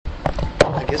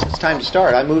guess it's time to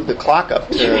start. I moved the clock up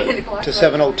to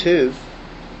 7:02,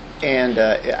 and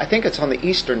I think it's on the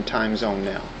Eastern time zone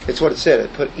now. It's what it said.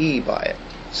 It put E by it,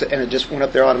 and it just went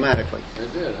up there automatically.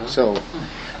 It did, huh? So, I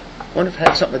wonder if it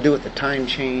had something to do with the time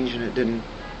change, and it didn't.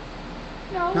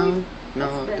 No,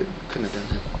 it couldn't have done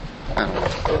that. I don't know.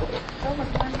 It's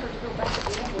almost time for it to go back to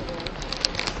the end of it.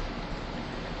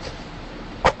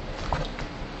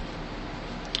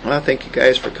 Well, I thank you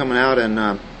guys for coming out in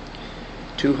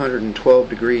 212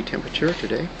 degree temperature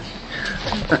today.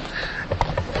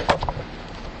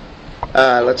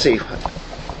 Let's see.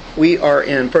 We are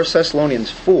in 1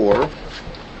 Thessalonians 4,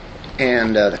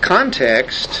 and the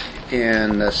context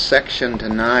in the section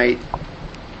tonight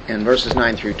in verses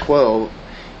 9 through 12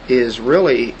 is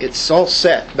really, it's all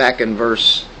set back in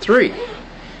verse 3,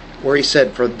 where he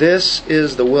said, "For this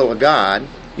is the will of God,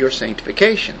 your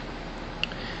sanctification."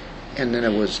 And then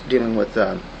it was dealing with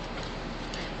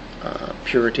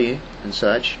purity and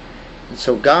such. And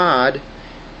so God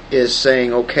is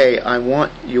saying, okay, I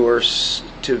want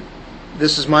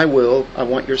this is my will, I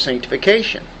want your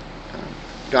sanctification.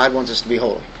 God wants us to be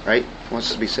holy, right? He wants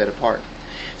us to be set apart.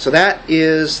 So that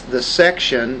is the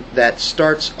section that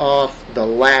starts off the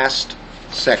last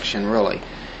section, really.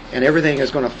 And everything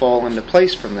is going to fall into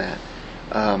place from that.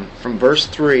 From verse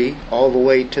 3 all the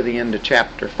way to the end of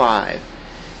chapter 5.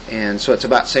 And so it's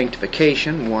about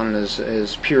sanctification. One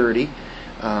is purity.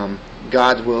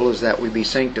 God's will is that we be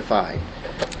sanctified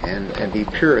and be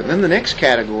pure. And then the next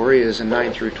category is in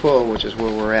 9 through 12, which is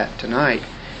where we're at tonight.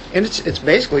 And it's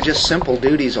basically just simple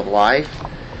duties of life.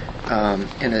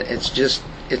 And it's just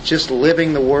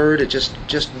living the Word. It's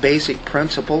just basic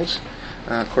principles.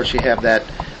 Of course, you have that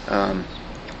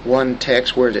one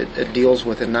text where it deals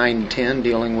with in 9 and 10,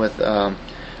 dealing with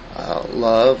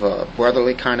love,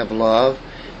 brotherly kind of love,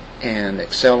 and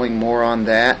excelling more on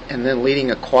that, and then leading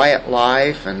a quiet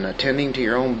life and attending to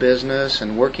your own business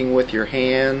and working with your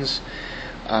hands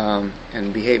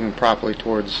and behaving properly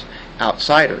towards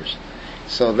outsiders.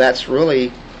 So that's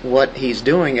really what he's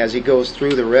doing as he goes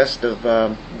through the rest of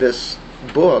this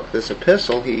book, this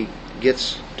epistle. He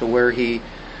gets to where he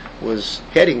was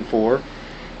heading for.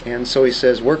 And so he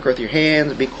says, work with your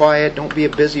hands, be quiet, don't be a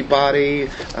busybody,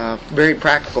 very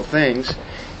practical things.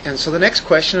 And so the next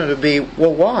question would be,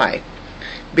 well, why?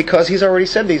 Because he's already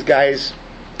said these guys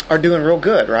are doing real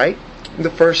good, right?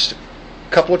 The first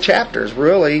couple of chapters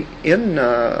really,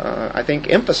 I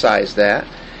think, emphasize that.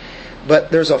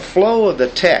 But there's a flow of the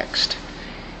text,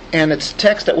 and it's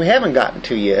text that we haven't gotten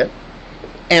to yet.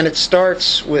 And it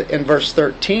starts in verse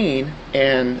 13,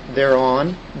 and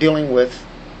thereon, dealing with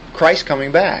Christ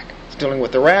coming back. It's dealing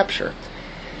with the rapture.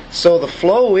 So the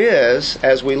flow is,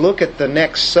 as we look at the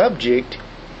next subject,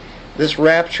 this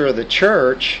rapture of the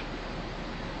church,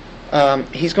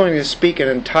 he's going to speak an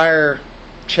entire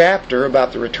chapter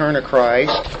about the return of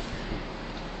Christ.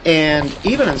 And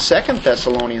even in 2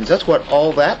 Thessalonians, that's what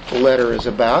all that letter is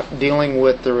about, dealing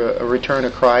with the return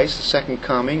of Christ, the second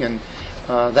coming, and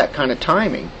that kind of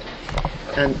timing.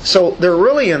 And so they're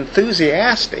really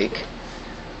enthusiastic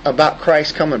about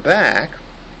Christ coming back,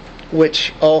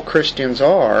 which all Christians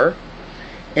are.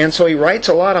 And so he writes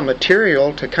a lot of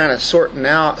material to kind of sort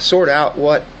out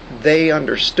what they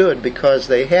understood, because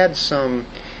they had some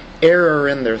error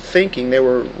in their thinking. They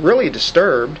were really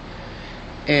disturbed.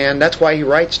 And that's why he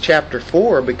writes chapter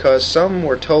 4, because some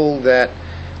were told that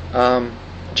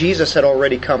Jesus had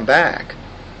already come back.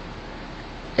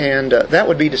 And that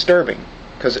would be disturbing,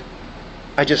 because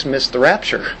I just missed the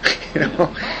rapture.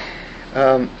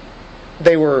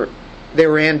 They were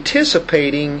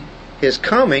anticipating his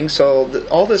coming, so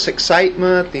all this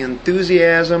excitement, the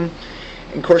enthusiasm,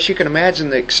 and of course you can imagine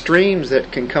the extremes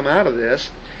that can come out of this.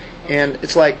 And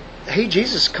it's like, hey,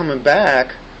 Jesus is coming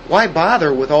back. Why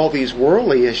bother with all these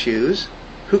worldly issues?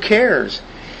 Who cares?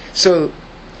 So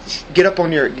get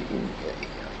on your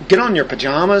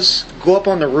pajamas, go up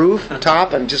on the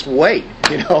rooftop, and just wait.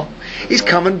 He's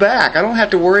coming back. I don't have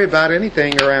to worry about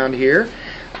anything around here.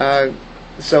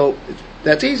 So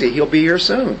that's easy. He'll be here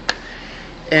soon.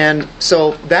 And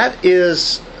so that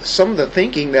is some of the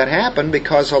thinking that happened,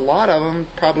 because a lot of them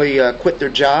probably quit their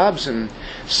jobs and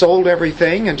sold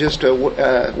everything and just went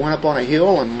up on a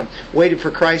hill and waited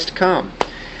for Christ to come.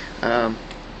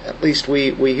 At least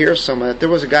we hear some of it. There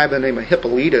was a guy by the name of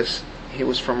Hippolytus. He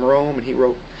was from Rome, and he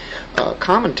wrote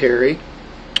commentary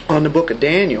on the book of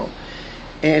Daniel.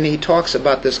 And he talks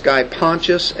about this guy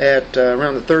Pontius at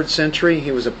around the 3rd century.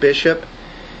 He was a bishop.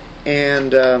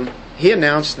 And he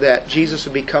announced that Jesus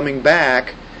would be coming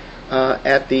back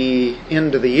at the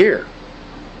end of the year.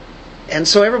 And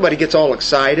so everybody gets all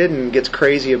excited and gets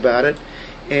crazy about it.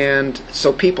 And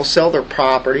so people sell their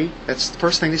property. That's the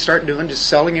first thing they start doing, just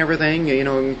selling everything,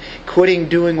 and quitting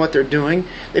doing what they're doing.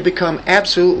 They become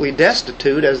absolutely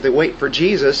destitute as they wait for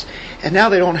Jesus, and now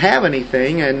they don't have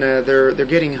anything, and they're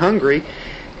getting hungry,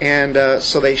 and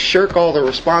so they shirk all their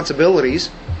responsibilities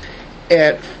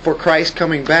for Christ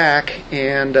coming back,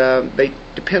 and they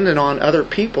depended on other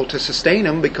people to sustain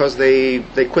them because they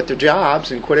quit their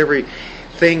jobs and quit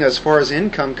everything as far as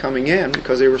income coming in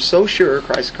because they were so sure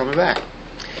Christ is coming back.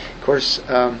 Of course,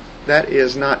 that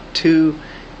is not too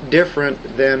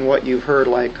different than what you've heard,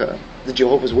 like the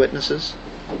Jehovah's Witnesses.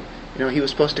 He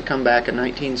was supposed to come back in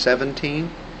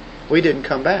 1917. Well, he didn't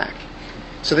come back.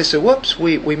 So they said, whoops,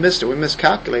 we missed it. We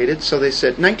miscalculated. So they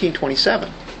said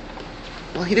 1927.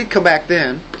 Well, he did come back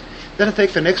then. Then I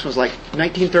think the next one was like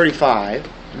 1935,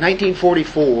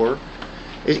 1944.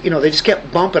 They just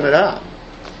kept bumping it up.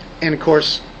 And of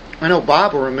course, I know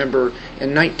Bob will remember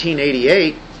in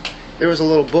 1988, there was a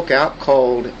little book out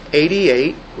called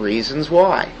 88 Reasons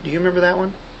Why. Do you remember that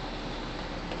one?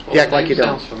 Well, You act like you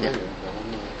don't. Familiar,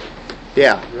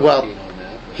 Yeah. real Well, keen on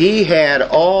that. he had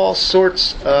all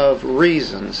sorts of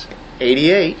reasons.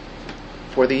 88,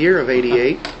 for the year of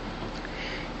 88.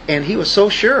 And he was so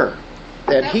sure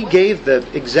that he gave the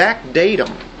exact date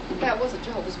on it. That wasn't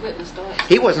Jehovah's Witness, though.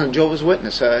 He wasn't a Jehovah's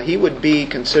Witness. He would be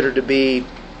considered to be,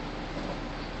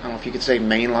 I don't know if you could say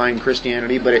mainline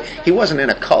Christianity, but he wasn't in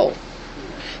a cult.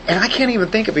 And I can't even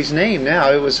think of his name now.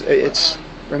 It's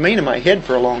remained in my head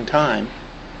for a long time.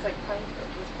 It's like Piper.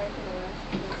 Was Piper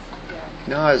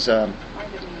the last? No,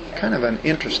 it's kind of an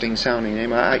interesting sounding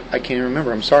name. I can't even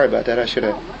remember. I'm sorry about that. I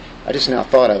just now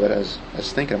thought of it as I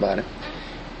was thinking about it.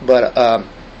 But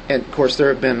and of course there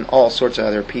have been all sorts of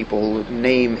other people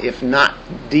name, if not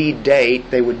the date,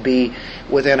 they would be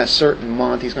within a certain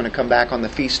month. He's going to come back on the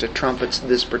Feast of Trumpets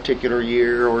this particular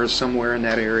year or somewhere in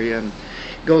that area, and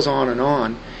it goes on and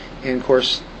on. And of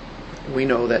course we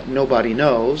know that nobody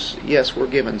knows. Yes, we're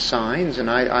given signs, and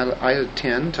I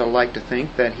tend to like to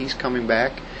think that he's coming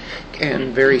back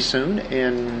and very soon,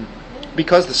 and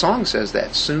because the song says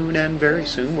that, soon and very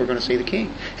soon we're going to see the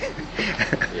King.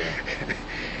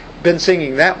 Been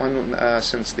singing that one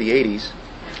since the 80s.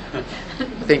 I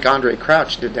think Andre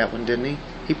Crouch did that one, didn't he?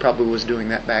 He probably was doing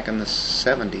that back in the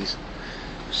 70s,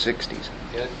 60s.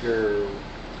 Edgar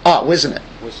Whisenant.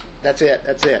 Whisenant. That's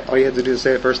it. All you have to do is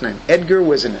say the first name. Edgar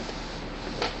Whisenant.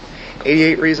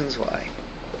 88 Reasons Why.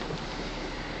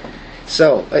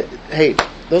 So, hey,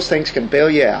 those things can bail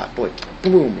you out. Boy,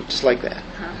 boom, just like that.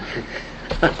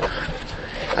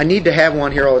 I need to have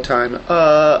one here all the time.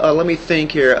 Let me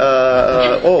think here.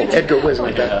 Edgar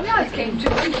Whisenant. Yeah, it came to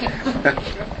me.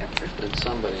 And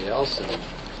somebody else in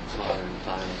modern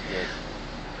times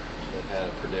that had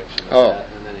a prediction of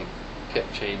that, and then he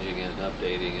kept changing it and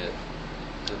updating it.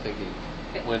 I think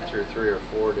he went through 3 or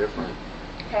 4 different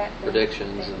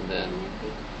predictions and then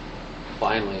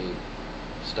finally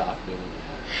stopped doing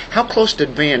that. How close did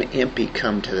Van Impe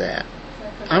come to that?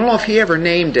 I don't know if he ever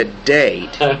named a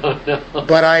date, I don't know.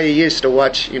 but I used to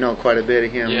watch, quite a bit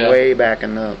of him way back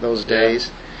in those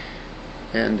days.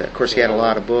 And of course, he had a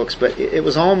lot of books, but it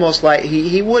was almost like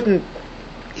he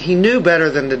knew better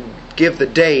than to give the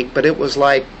date, but it was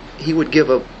like he would give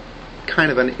a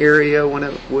kind of an area when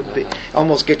it would be,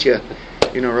 almost get you,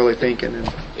 really thinking.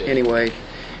 And anyway,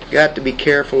 you got to be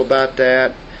careful about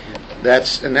that.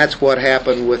 That's what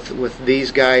happened with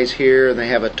these guys here. They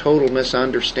have a total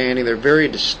misunderstanding. They're very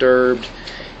disturbed.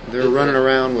 They're running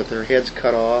around with their heads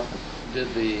cut off.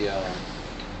 Did the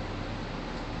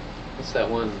what's that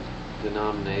one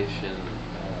denomination?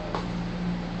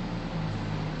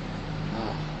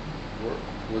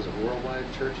 Was it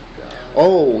Worldwide Church of God?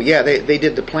 Oh yeah, they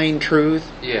did the Plain Truth.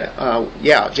 Yeah.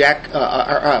 Jack.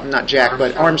 Not Jack,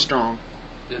 but Armstrong.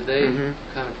 Did they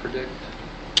kind of predict?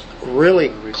 Really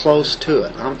close to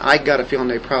it. I got a feeling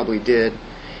they probably did.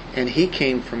 And he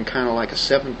came from kind of like a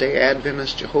Seventh-day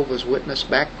Adventist, Jehovah's Witness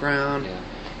background. Yeah.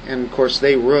 And of course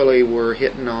they really were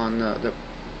hitting on the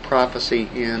prophecy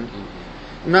end.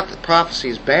 Not that prophecy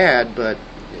is bad, but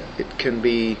it can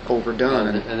be overdone.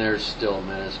 And there's still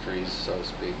ministries, so to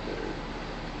speak,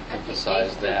 that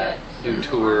emphasize that. Do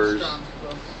tours.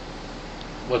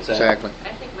 What's that? Exactly.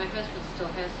 I think my husband still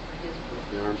has his book.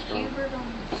 The Armstrong? Hubert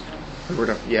Armstrong.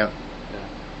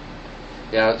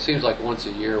 Yeah, it seems like once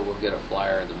a year we'll get a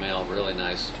flyer in the mail, really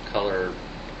nice color,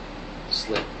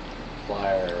 slick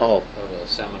flyer of a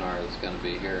seminar that's going to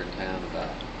be here in town about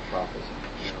prophecy.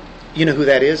 You know who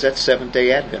that is? That's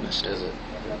Seventh-day Adventist. Is it?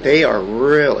 They are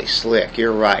really slick.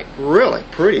 You're right. Really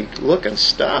pretty looking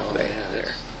stuff they have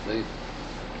there.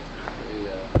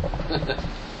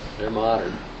 They're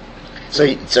modern. So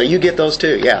you get those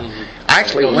too, yeah. I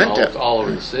actually It goes went to... all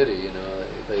over the city. You know,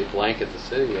 they blanket the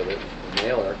city with it. The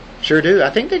mailer. Sure do. I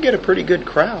think they get a pretty good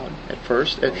crowd at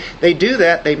first. They do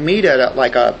that. They meet at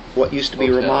what used to be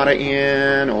Hotel. Ramada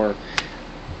Inn or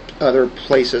other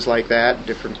places like that,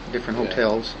 different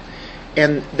hotels.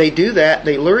 And they do that.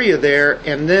 They lure you there,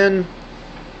 and then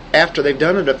after they've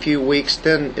done it a few weeks,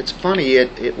 then it's funny.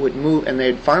 It would move, and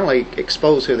they'd finally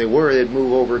expose who they were. They'd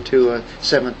move over to a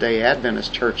Seventh-day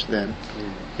Adventist church then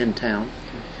in town.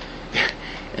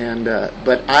 And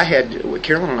but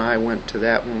Carolyn and I went to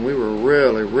that when we were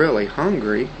really, really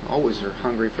hungry. Always are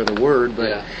hungry for the Word,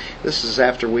 but this is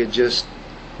after we had just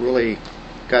really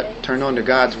got turned on to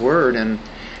God's Word, and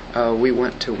we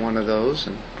went to one of those,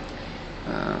 and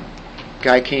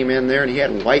guy came in there, and he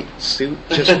had a white suit,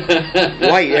 just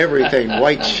white everything,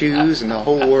 white shoes, and the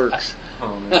whole works.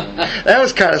 Oh, man. That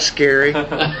was kind of scary.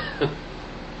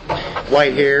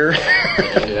 White hair.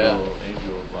 Yeah.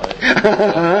 Angel of light.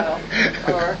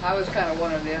 Or I was kind of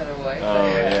one or the other way. Oh,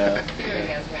 yeah. Peter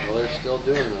has one Well, they're way. still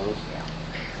doing those.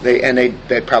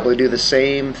 They probably do the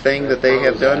same thing that they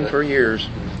have done for years.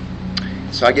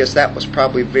 So I guess that was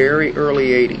probably very early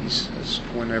 80s, is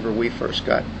whenever we first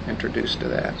got introduced to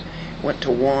that. Went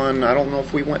to one. I don't know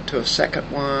if we went to a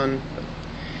second one. But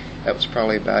that was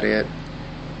probably about it.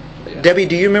 Yeah. Debbie,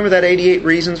 do you remember that 88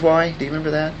 Reasons Why? Do you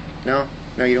remember that? No,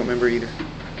 you don't remember either.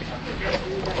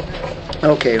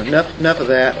 Okay, enough of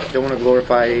that. Don't want to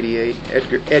glorify 88.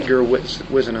 Edgar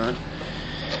Whisenant.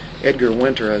 Edgar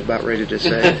Winter, I was about ready to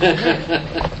say.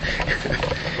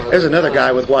 There's another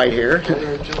guy with white hair.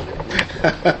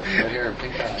 Right here in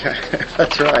pink eye.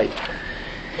 That's right.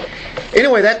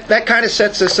 Anyway, that kind of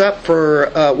sets us up for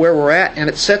where we're at, and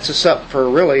it sets us up for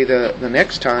really the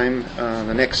next time,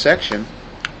 the next section,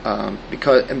 and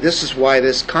this is why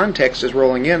this context is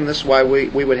rolling in. This is why we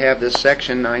would have this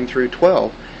section 9 through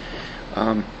 12.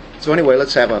 So anyway,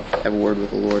 let's have a word with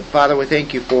the Lord. Father, we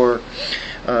thank you for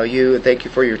you, and thank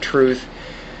you for your truth.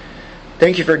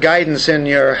 Thank you for guidance in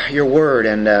your word,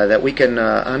 and that we can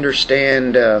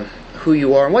understand who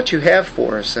you are and what you have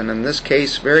for us. And in this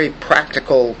case, very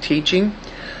practical teaching,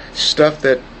 stuff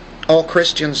that all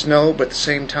Christians know, but at the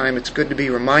same time it's good to be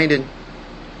reminded.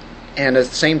 And at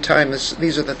the same time,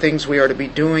 these are the things we are to be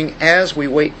doing as we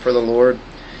wait for the Lord.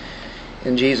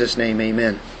 In Jesus' name,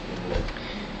 amen.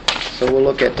 So we'll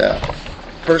look at the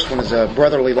first one is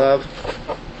brotherly love.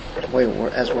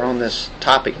 As we're on this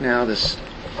topic now, this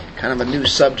kind of a new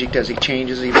subject as he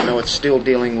changes, even though it's still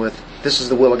dealing with this is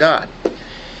the will of God.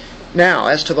 Now,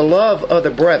 as to the love of the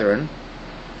brethren,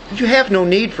 you have no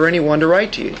need for anyone to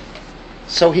write to you.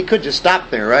 So he could just stop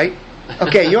there, right?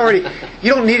 Okay, you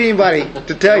don't need anybody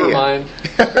to tell you. Never mind.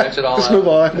 Scratch it all Let's out. move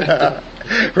on.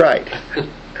 Right.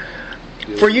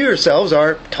 For you yourselves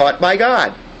are taught by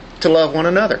God to love one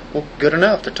another. Well, good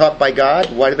enough. They're taught by God.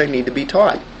 Why do they need to be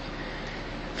taught?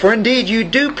 For indeed you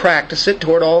do practice it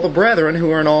toward all the brethren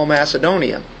who are in all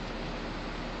Macedonia.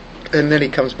 And then he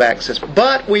comes back and says,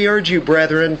 but we urge you,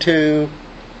 brethren, to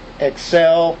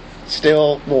excel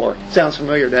still more. Sounds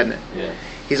familiar, doesn't it? Yeah.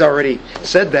 He's already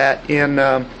said that in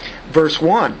verse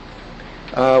 1.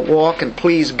 Walk and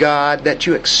please God that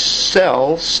you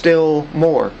excel still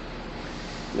more.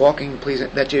 Walking and pleasing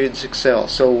that you excel.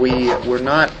 So we're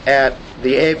not at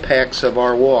the apex of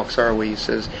our walks, are we? He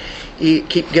says,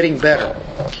 keep getting better.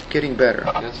 Keep getting better.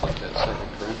 That's like that 2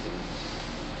 Corinthians.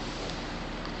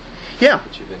 Yeah.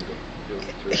 That you've been doing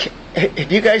through.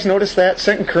 Have you guys noticed that?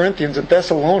 2 Corinthians and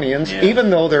Thessalonians, Yeah. even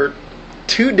though they're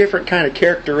two different kind of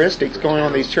characteristics going on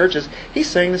in these churches, he's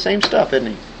saying the same stuff,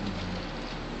 isn't he?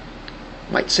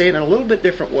 Might say it in a little bit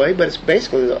different way, but it's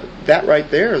basically that right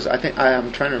there is, I think,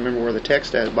 I'm trying to remember where the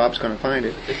text is. Bob's going to find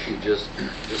it. I think you just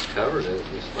covered it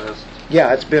this last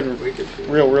Yeah, it's been week or two.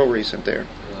 real recent there.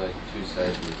 They're like two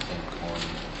sides of the same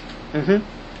coin.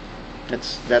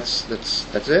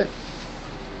 That's it.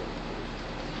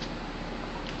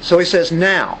 So he says,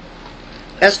 now,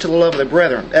 as to the love of the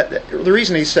brethren, the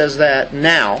reason he says that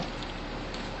now,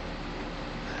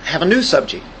 have a new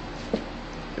subject.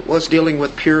 It was dealing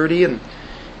with purity and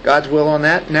God's will on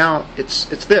that. Now it's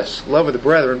this, love of the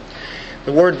brethren.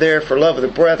 The word there for love of the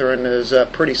brethren is a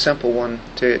pretty simple one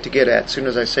to get at. As soon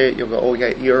as I say it, you'll go, oh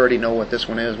yeah, you already know what this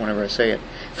one is whenever I say it.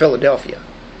 Philadelphia.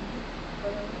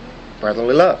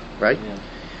 Brotherly love, right?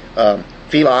 Yeah.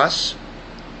 Philos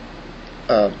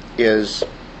is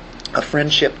a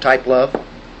friendship type love,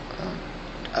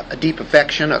 a deep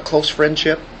affection, a close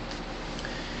friendship.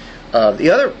 The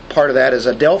other part of that is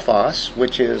adelphos,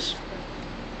 which is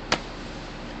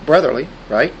brotherly,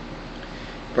 right?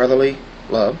 Brotherly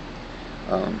love.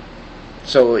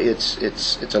 So it's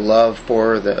a love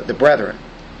for the brethren.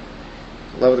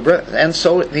 Love of the brethren. And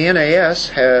so the NAS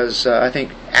has, I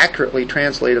think, accurately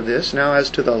translated this now as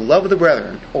to the love of the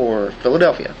brethren, or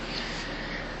Philadelphia.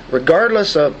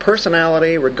 Regardless of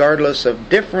personality, regardless of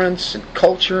difference and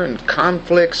culture and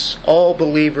conflicts, all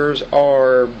believers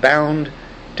are bound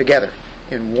together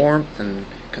in warmth and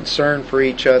concern for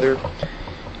each other.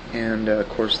 And of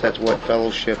course, that's what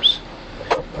fellowships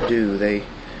do. They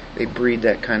breed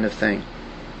that kind of thing.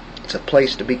 It's a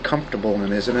place to be comfortable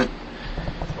in, isn't it?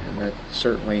 And that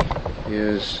certainly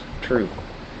is true.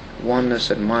 Oneness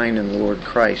and mind in the Lord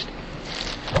Christ.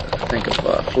 Think of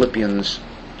Philippians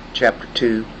chapter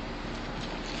 2.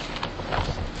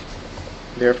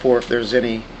 Therefore, if there's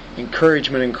any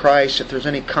encouragement in Christ, if there's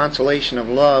any consolation of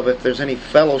love, if there's any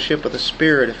fellowship of the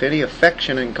Spirit, if any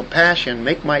affection and compassion,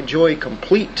 make my joy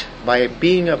complete by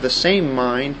being of the same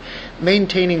mind,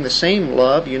 maintaining the same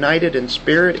love, united in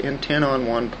spirit, intent on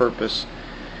one purpose,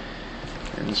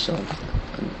 and so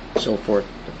forth.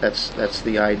 That's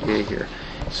the idea here.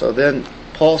 So then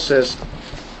Paul says,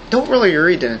 don't really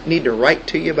need to write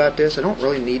to you about this. I don't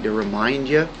really need to remind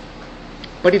you.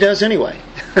 But he does anyway.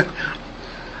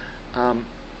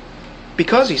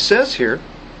 Because he says here,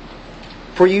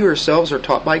 for you yourselves are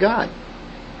taught by God.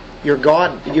 You're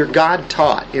God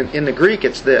taught. In the Greek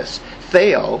it's this.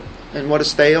 Theo. And what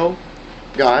is Theo?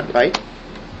 God, right?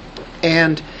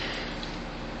 And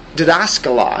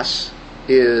didaskalos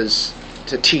is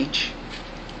to teach.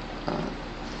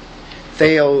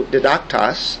 Theo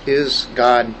didaktos is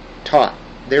God taught.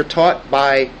 They're taught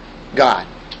by God.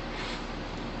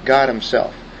 God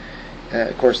Himself.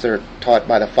 Of course, they're taught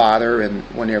by the Father, and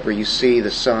whenever you see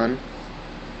the Son,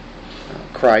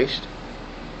 Christ,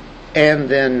 and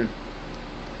then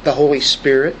the Holy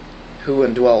Spirit, who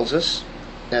indwells us.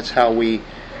 That's how we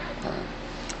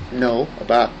know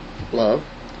about love.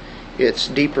 It's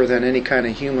deeper than any kind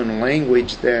of human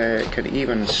language that could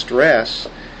even stress.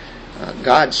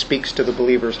 God speaks to the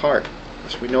believer's heart.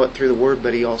 We know it through the Word,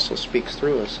 but He also speaks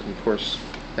through us. And of course,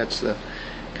 that's the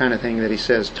kind of thing that he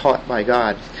says, taught by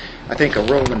God. I think of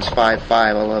Romans 5:5.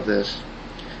 I love this.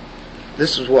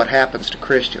 This is what happens to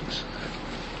Christians.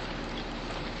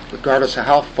 Regardless of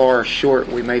how far short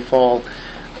we may fall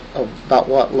about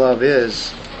what love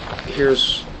is,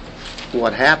 here's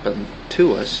what happened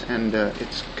to us, and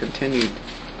it's continued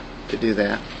to do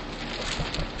that.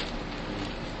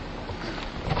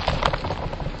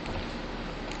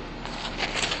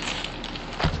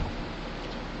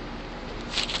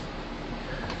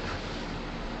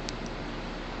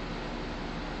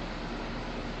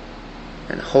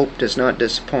 And hope does not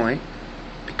disappoint,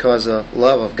 because the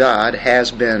love of God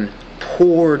has been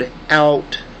poured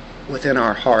out within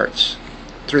our hearts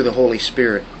through the Holy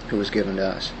Spirit who was given to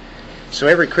us. So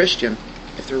every Christian,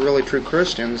 if they're really true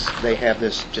Christians, they have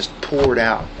this just poured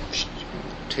out,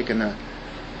 taking a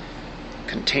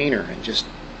container and just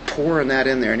pouring that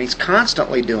in there. And He's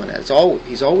constantly doing that.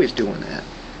 He's always doing that,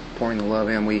 pouring the love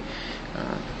in. We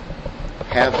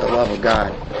have the love of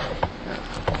God.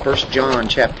 1 John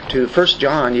chapter 2. 1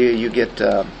 John, you get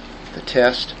the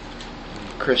test.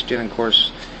 Christian, of course,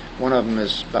 one of them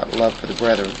is about love for the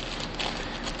brethren.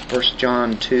 1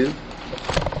 John 2,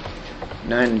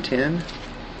 9 and 10.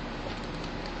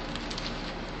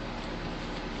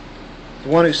 The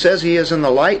one who says he is in the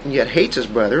light and yet hates his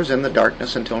brother is in the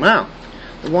darkness until now.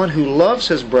 The one who loves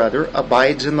his brother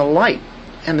abides in the light,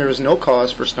 and there is no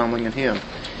cause for stumbling in him.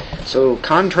 So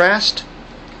contrast,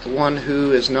 the one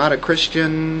who is not a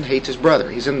Christian hates his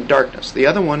brother. He's in the darkness. The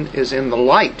other one is in the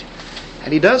light,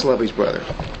 and he does love his brother.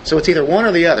 So it's either one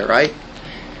or the other, right?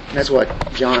 And that's what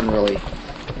John really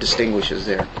distinguishes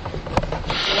there.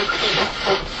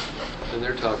 And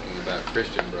they're talking about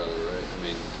Christian brother, right? I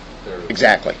mean, they're...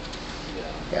 Exactly.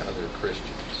 Yeah. Other Christians.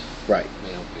 Right.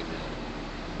 Male, female.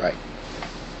 Right.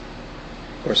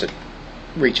 Of course, it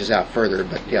reaches out further,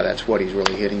 but yeah, that's what he's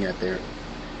really hitting at there.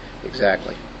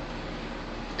 Exactly.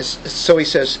 So he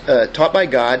says, taught by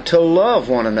God to love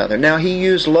one another. Now he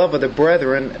used love of the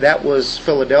brethren. That was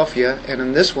Philadelphia. And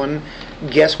in this one,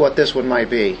 guess what this one might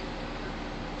be?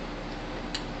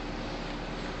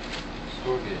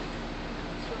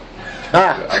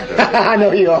 I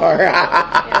know you are.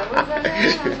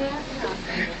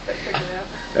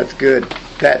 That's good.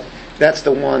 That's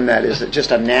the one that is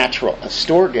just a natural. A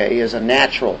storge is a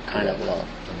natural kind of love.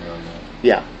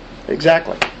 Yeah,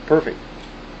 exactly. Perfect.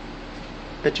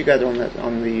 Bet you got it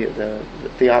on the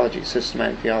theology,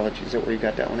 systematic theology. Is that where you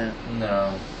got that one at?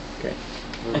 No. Okay.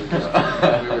 We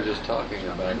were just talking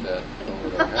about that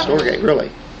over our house. Storge,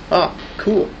 really? Oh,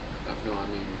 cool. No, I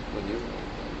mean, when we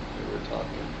were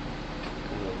talking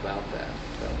kind of about that.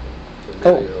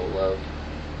 About the love.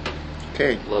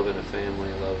 Okay. Love in a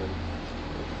family, love in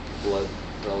blood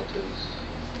relatives,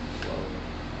 love,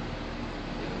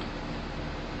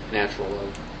 natural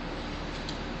love.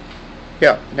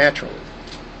 Yeah, natural.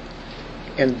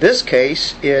 In this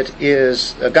case, it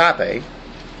is agape.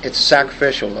 It's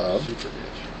sacrificial love,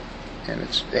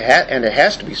 Supernatural. and it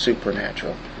has to be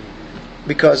supernatural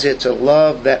because it's a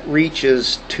love that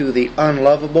reaches to the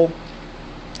unlovable.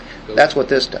 That's what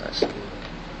this does.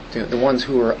 The ones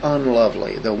who are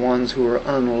unlovely, the ones who are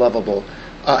unlovable.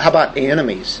 How about the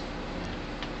enemies?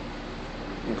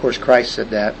 Of course, Christ said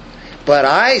that. But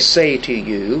I say to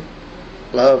you,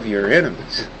 love your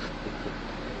enemies.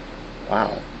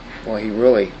 Wow. Well, he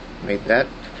really made that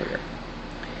clear.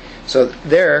 So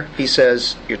there, he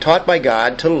says, you're taught by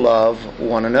God to love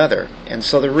one another. And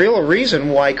so the real reason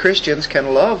why Christians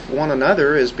can love one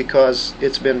another is because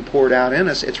it's been poured out in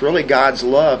us. It's really God's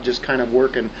love just kind of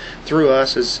working through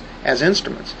us as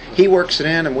instruments. He works it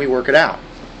in and we work it out.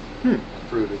 The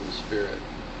fruit of the Spirit.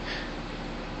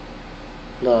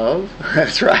 Love.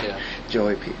 That's right. Yeah.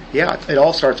 Joy, peace. Yeah, it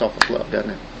all starts off with love,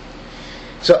 doesn't it?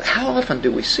 So how often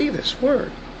do we see this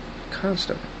word?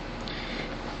 Constantly.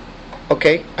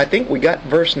 Okay, I think we got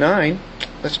verse 9.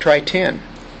 Let's try 10.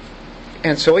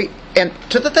 And so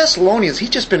to the Thessalonians, he's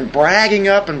just been bragging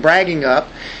up.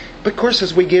 But of course,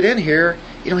 as we get in here,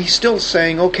 he's still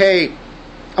saying, okay,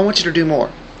 I want you to do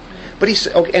more. But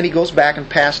and he goes back in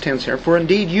past tense here. For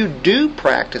indeed you do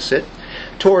practice it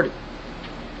toward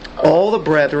all the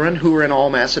brethren who are in all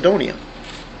Macedonia.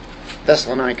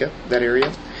 Thessalonica, that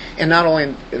area. And not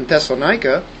only in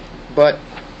Thessalonica, but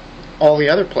all the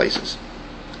other places.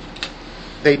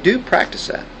 They do practice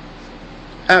that.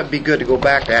 That would be good to go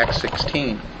back to Acts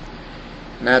 16.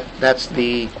 And that's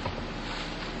the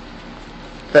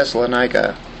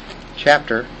Thessalonica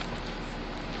chapter.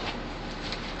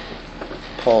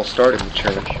 Paul started the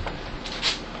church.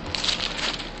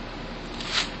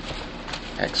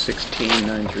 Acts 16,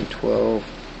 9 through 12.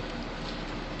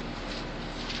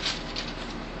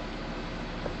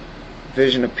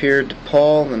 Vision appeared to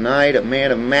Paul in the night. A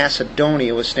man of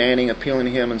Macedonia was standing, appealing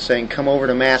to him and saying, come over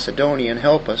to Macedonia and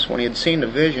help us. When he had seen the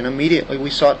vision, immediately we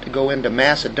sought to go into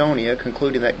Macedonia,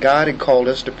 concluding that God had called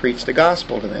us to preach the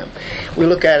gospel to them. We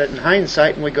look at it in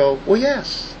hindsight and we go, well,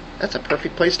 yes, that's a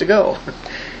perfect place to go.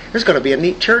 There's going to be a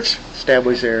neat church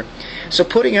established there. So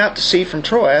putting out to sea from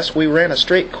Troas, we ran a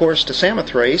straight course to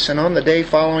Samothrace, and on the day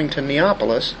following to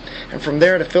Neapolis, and from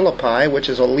there to Philippi, which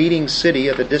is a leading city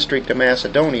of the district of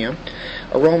Macedonia,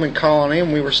 a Roman colony,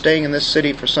 and we were staying in this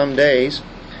city for some days.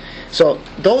 So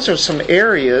those are some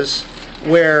areas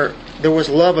where there was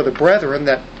love of the brethren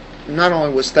that not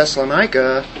only was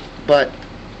Thessalonica, but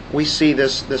we see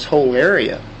this whole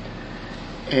area.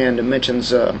 And it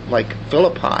mentions like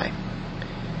Philippi.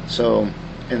 So,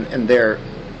 and there,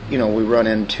 we run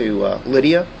into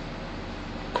Lydia.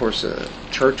 Of course, the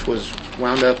church was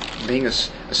wound up being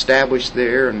established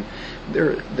there, and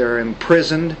they're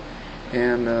imprisoned,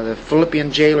 and the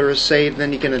Philippian jailer is saved.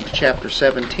 Then you get into chapter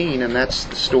 17, and that's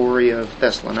the story of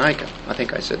Thessalonica. I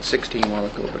think I said 16 a while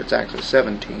ago, but it's actually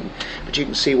 17. But you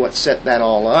can see what set that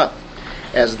all up,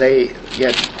 as they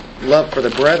had love for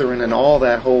the brethren and all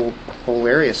that whole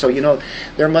area. So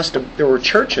there were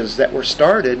churches that were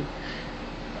started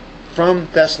from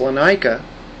Thessalonica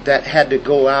that had to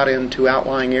go out into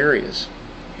outlying areas,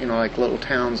 like little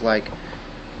towns like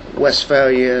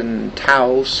Westphalia and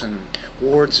Taos and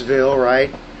Wardsville,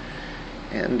 right?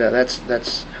 And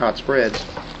that's how it spreads.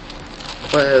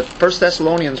 But 1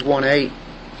 Thessalonians 1:8, a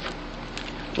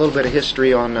little bit of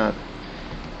history on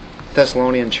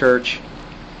Thessalonian church.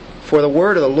 For the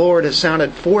word of the Lord has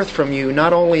sounded forth from you,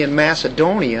 not only in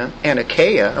Macedonia and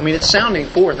Achaia. I mean, it's sounding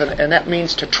forth, and that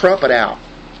means to trumpet out,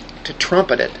 to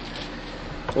trumpet it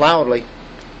loudly.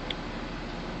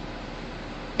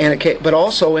 And Achaia, but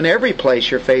also in every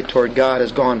place your faith toward God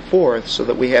has gone forth, so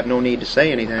that we have no need to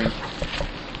say anything.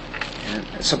 And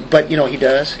so, but he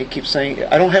does. He keeps saying,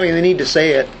 I don't have any need to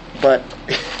say it, but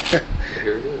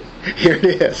Here it is. Here it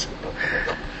is.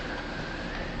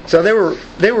 So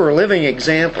they were living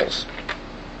examples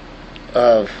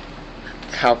of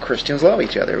how Christians love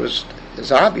each other. It was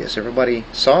obvious. Everybody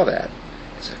saw that.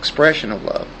 It's an expression of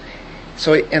love.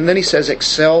 So, and then he says,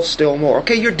 excel still more.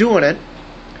 Okay, you're doing it,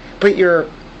 but you're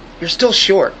still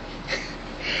short.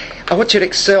 I want you to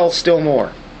excel still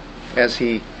more, as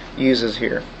he uses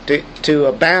here. To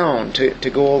abound, to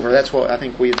go over. That's what I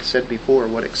think we had said before,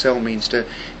 what excel means.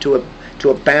 To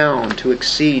abound, to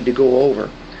exceed, to go over.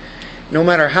 No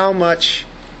matter how much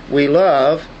we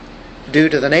love, due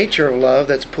to the nature of love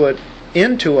that's put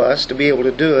into us to be able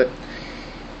to do it,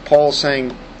 Paul's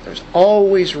saying there's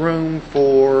always room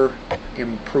for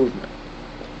improvement.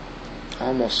 I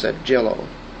almost said jello.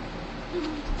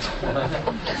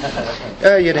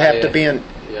 You'd have to be in.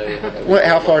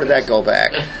 How far did that go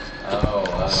back?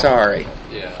 Oh, Sorry.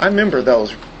 Yeah. I remember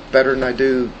those better than I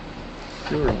do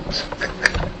your ones.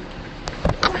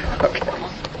 Okay.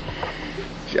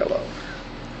 Jello.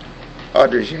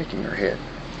 Audrey's shaking her head.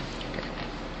 Okay.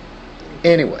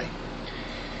 Anyway.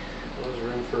 There's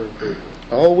room for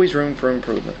improvement. Always room for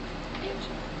improvement.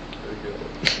 Very good.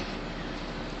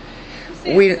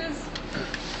 See, We- it says,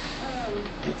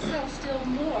 excel still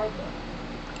more, but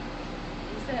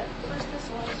is that 1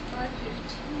 Thessalonians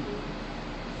 5:15?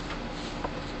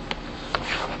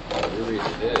 You read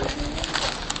it.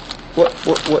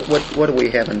 What do we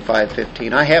have in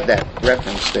 5:15? I have that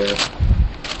reference there.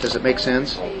 Does it make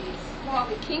sense? Well,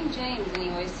 the King James,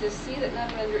 anyway, says, "See that none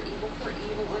render evil for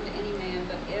evil unto any man,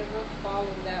 but ever follow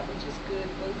that which is good,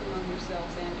 both among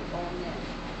yourselves and to all men."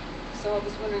 So I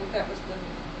was wondering if that was the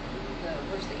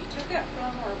verse that you took that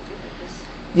from, or if it was...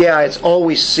 Yeah, it's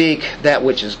always seek that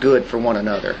which is good for one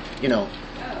another.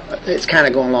 It's kind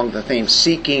of going along with the theme,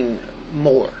 seeking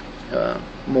more.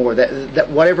 More that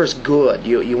whatever's good,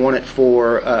 you want it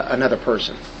for another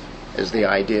person, is the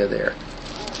idea there.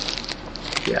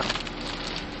 Yeah.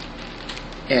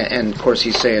 And of course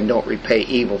he's saying don't repay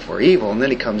evil for evil, and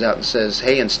then he comes out and says,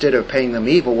 hey, instead of paying them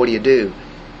evil, what do?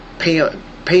 Pay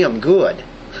them good.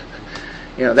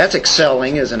 That's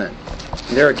excelling, isn't it?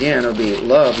 And there again, it'll be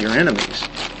love your enemies.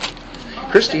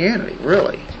 Christianity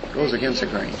really goes against the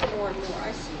grain. More and more,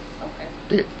 I see.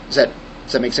 Okay. Does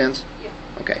that make sense? Yeah.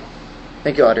 Okay.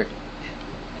 Thank you, Audrey. Thank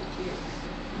you.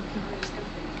 I'm just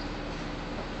confused.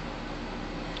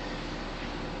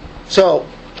 So,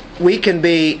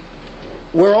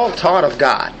 we're all taught of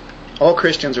God. All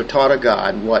Christians are taught of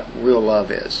God what real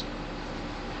love is.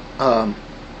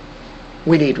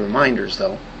 We need reminders,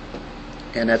 though.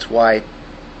 And that's why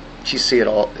you see it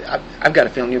all. I've got a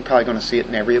feeling you're probably going to see it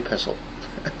in every epistle.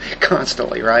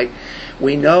 Constantly, right?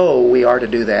 We know we are to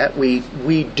do that. We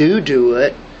do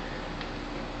it.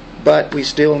 But we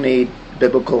still need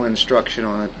biblical instruction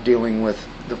on it, dealing with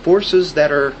the forces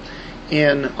that are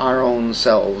in our own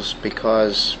selves,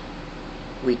 because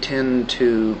we tend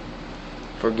to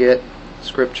forget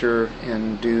Scripture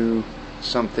and do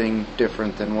something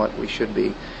different than what we should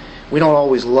be. We don't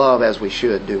always love as we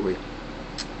should, do we?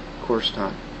 Of course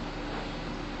not.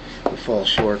 We fall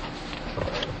short.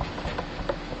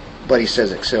 But he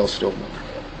says excel still more.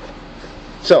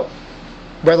 So,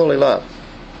 brotherly love.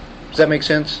 Does that make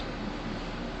sense?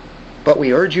 But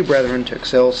we urge you, brethren, to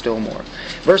excel still more.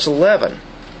 Verse 11.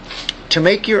 To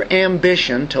make your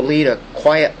ambition to lead a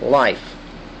quiet life.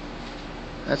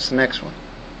 That's the next one.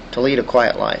 To lead a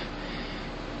quiet life.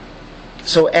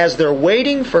 So as they're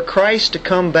waiting for Christ to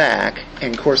come back,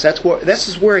 and of course this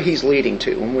is where he's leading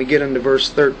to. When we get into verse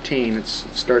 13, it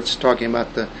starts talking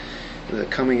about the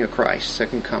coming of Christ,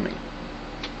 second coming.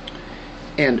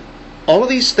 And all of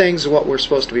these things are what we're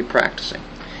supposed to be practicing.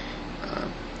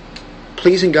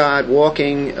 Pleasing God,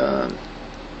 walking, the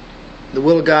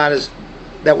will of God is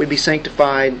that we be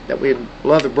sanctified, that we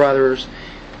love the brothers,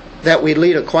 that we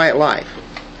lead a quiet life.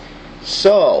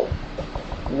 So,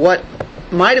 what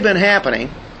might have been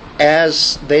happening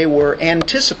as they were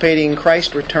anticipating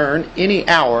Christ's return any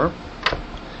hour,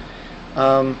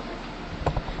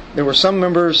 there were some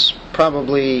members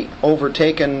probably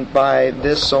overtaken by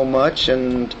this so much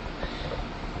and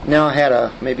now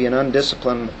had maybe an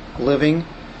undisciplined living.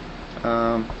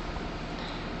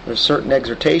 There's certain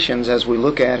exhortations as we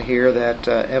look at here that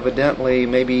evidently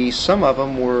maybe some of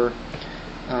them were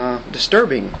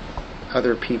disturbing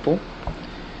other people.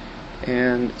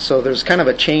 And so there's kind of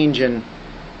a change in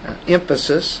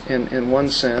emphasis in one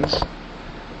sense.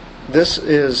 This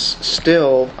is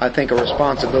still, I think, a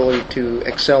responsibility to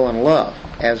excel in love,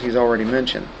 as he's already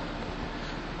mentioned.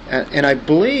 And I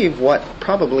believe what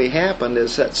probably happened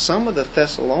is that some of the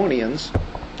Thessalonians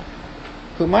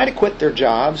who might have quit their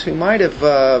jobs, who might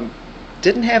have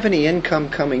didn't have any income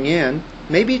coming in,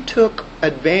 maybe took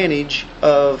advantage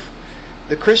of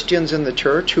the Christians in the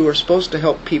church who are supposed to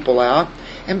help people out,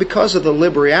 and because of the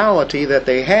liberality that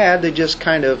they had, they just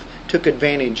kind of took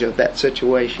advantage of that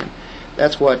situation.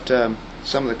 That's what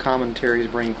some of the commentaries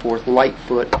bring forth.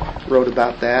 Lightfoot wrote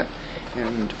about that,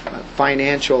 and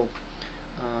financial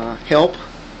help,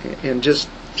 and just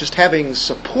having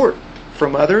support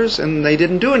from others, and they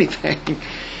didn't do anything.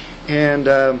 And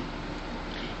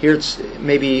here it's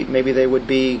maybe they would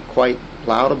be quite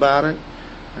loud about it.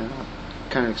 I'll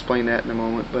kind of explain that in a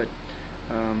moment, but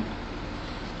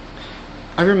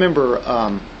I remember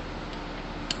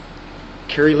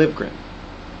Kerry Livgren,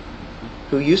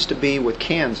 who used to be with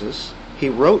Kansas. He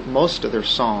wrote most of their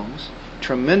songs.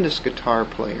 Tremendous guitar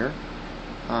player.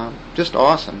 Just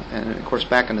awesome. And of course,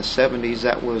 back in the 70s,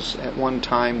 that was at one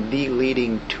time the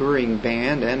leading touring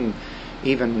band, and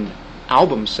even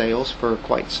album sales for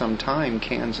quite some time,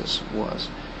 Kansas was.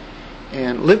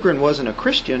 And Livgren wasn't a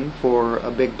Christian for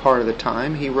a big part of the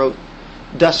time. He wrote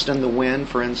Dust in the Wind,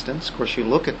 for instance. Of course, you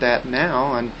look at that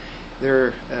now, and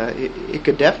it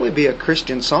could definitely be a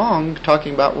Christian song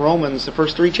talking about Romans, the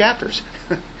first 3 chapters.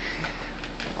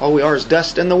 All we are is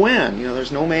dust in the wind.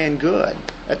 There's no man good.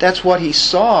 That's what he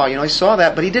saw. He saw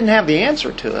that, but he didn't have the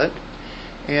answer to it.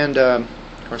 And of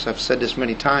course, I've said this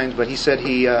many times, but he said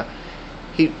he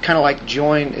kind of like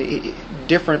joined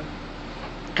different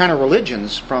kind of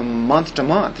religions from month to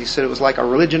month. He said it was like a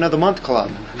religion of the month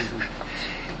club.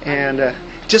 And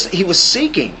just he was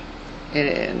seeking,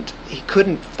 and he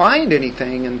couldn't find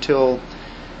anything until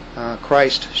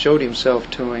Christ showed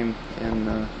Himself to him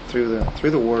and through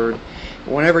the Word.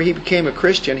 Whenever he became a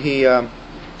Christian, he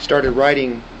started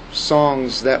writing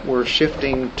songs that were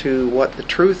shifting to what the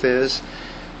truth is.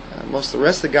 Most of the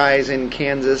rest of the guys in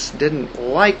Kansas didn't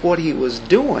like what he was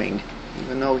doing,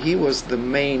 even though he was the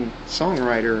main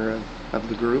songwriter of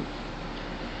the group.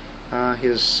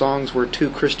 His songs were too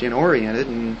Christian oriented,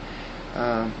 and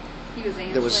he was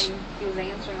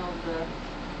answering all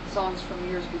the songs from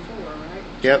years before, right?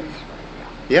 Yep.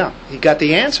 Yeah, he got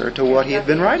the answer to what he had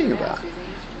been writing about.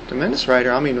 Tremendous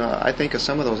writer. I mean, I think of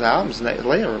some of those albums, they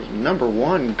are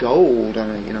 #1 gold.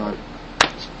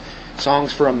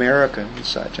 Songs for America and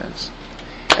such. And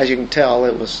as you can tell,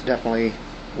 it was definitely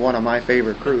one of my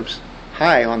favorite groups.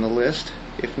 High on the list,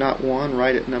 if not one,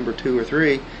 right at number 2 or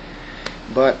 3.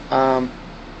 But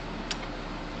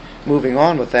moving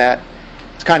on with that,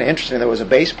 it's kind of interesting. There was a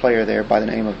bass player there by the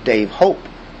name of Dave Hope,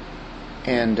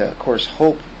 and of course,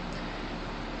 Hope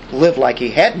lived like he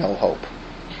had no hope.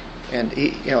 And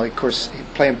he, of course,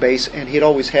 playing bass, and he'd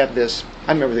always had this.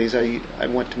 I remember these. I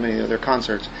went to many of their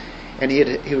concerts, and he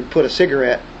would put a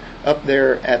cigarette up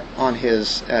there at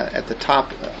the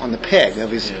top on the peg of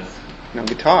his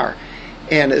guitar,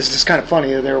 and it's just kind of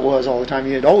funny. There it was all the time.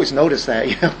 You'd always notice that,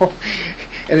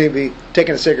 and he'd be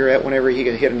taking a cigarette whenever he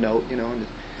could hit a note, and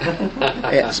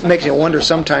it makes you wonder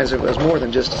sometimes if it was more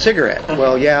than just a cigarette.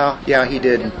 Well, yeah, he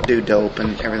did do dope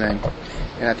and everything,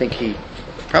 and I think he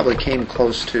probably came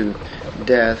close to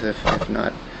death, if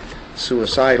not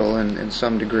suicidal in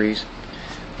some degrees.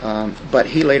 But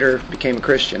he later became a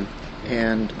Christian,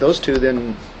 and those two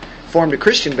then formed a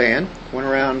Christian band, went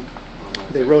around,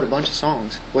 they wrote a bunch of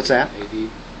songs. What's that? AD?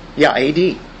 Yeah,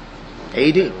 AD.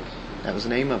 AD. That was the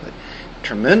name of it.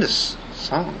 Tremendous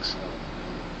songs.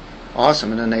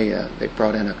 Awesome. And then they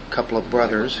brought in a couple of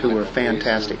brothers who were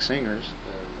fantastic singers.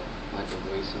 Michael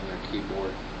Gleason, their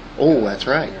keyboard. Oh, that's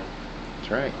right.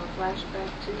 That's right. Flashback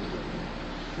too.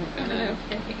 And then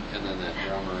that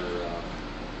drummer,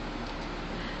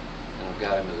 and I've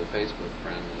got him as a Facebook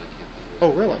friend, and I can't think of his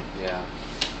Oh, really? name. Yeah.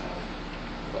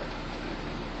 But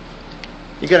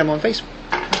You got him on Facebook.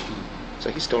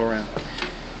 So he's still around.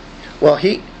 Well,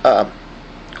 of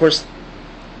course,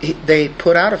 they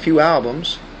put out a few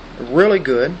albums, really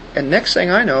good, and next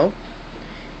thing I know,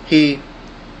 of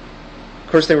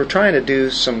course, they were trying to do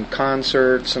some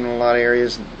concerts in a lot of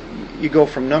areas. You go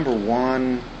from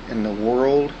 #1 in the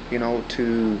world,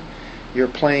 to you're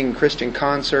playing Christian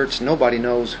concerts. Nobody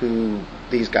knows who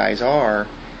these guys are,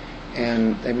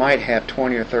 and they might have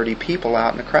 20 or 30 people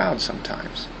out in the crowd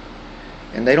sometimes.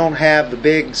 And they don't have the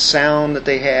big sound that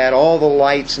they had, all the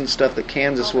lights and stuff that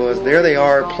Kansas was. There they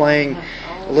are playing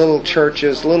little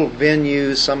churches, little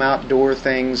venues, some outdoor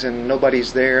things, and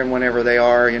nobody's there. And whenever they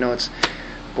are, it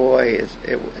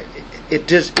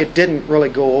didn't really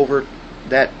go over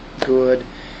that good.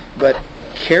 But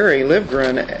Kerry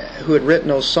Livgren, who had written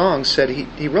those songs, said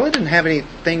he really didn't have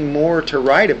anything more to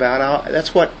write about.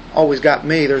 That's what always got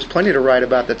me. There's plenty to write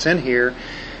about that's in here,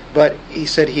 but he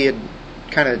said he had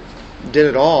kind of did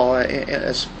it all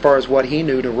as far as what he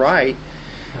knew to write.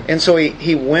 And so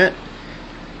he went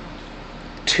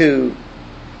to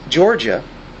Georgia,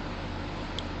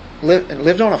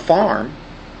 lived on a farm,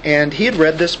 and he had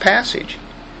read this passage.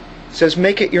 It says,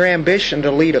 "Make it your ambition to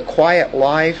lead a quiet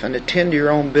life and attend to your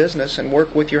own business and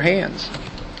work with your hands."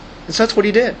 And so that's what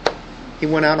he did. He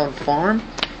went out on a farm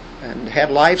and had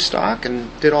livestock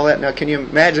and did all that. Now, can you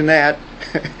imagine that?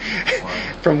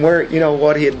 From where,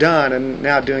 what he had done and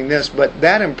now doing this. But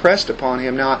that impressed upon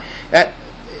him. Now, that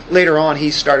later on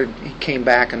he came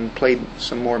back and played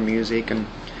some more music and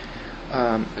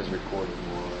has recorded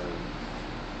more.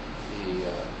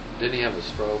 Didn't he have a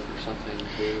stroke or something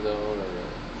too, though?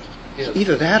 Or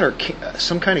either that or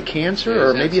some kind of cancer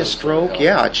or maybe a stroke.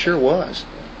 Yeah, it sure was.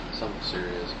 Yeah, something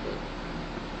serious,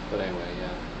 but anyway, yeah.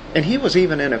 And he was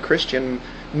even in a Christian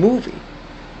movie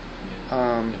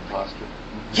Imposter.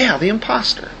 Yeah, the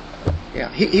imposter. Yeah,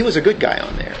 he was a good guy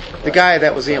on there. The guy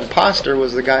that was the imposter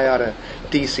was the guy out of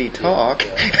DC Talk.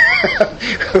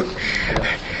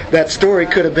 That story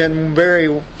could have been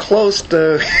very close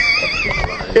to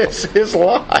his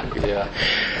life.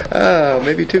 Yeah.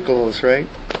 Maybe too close, right?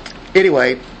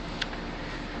 Anyway,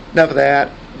 enough of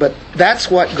that. But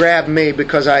that's what grabbed me,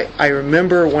 because I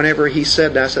remember whenever he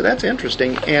said that, I said, that's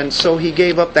interesting. And so he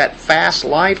gave up that fast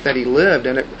life that he lived,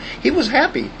 and he was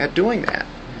happy at doing that.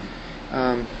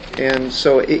 And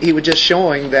so he was just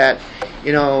showing that,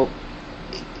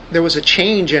 there was a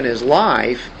change in his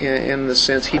life in the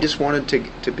sense he just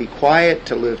wanted to be quiet,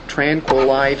 to live tranquil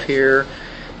life here,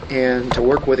 and to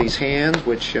work with his hands,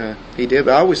 which he did.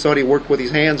 But I always thought he worked with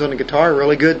his hands on the guitar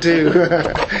really good too.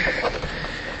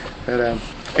 But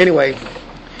anyway,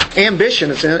 ambition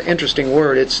is an interesting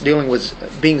word. It's dealing with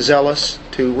being zealous,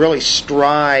 to really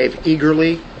strive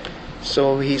eagerly.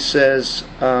 So he says,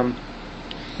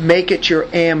 make it your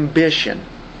ambition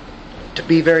to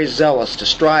be very zealous, to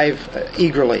strive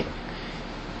eagerly.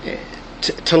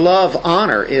 To love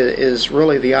honor is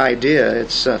really the idea.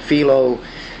 It's philo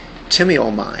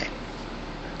timiomai.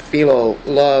 Philo,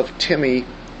 love, timi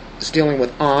is dealing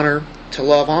with honor, to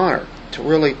love honor, to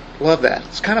really love that.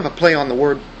 It's kind of a play on the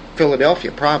word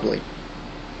Philadelphia, probably.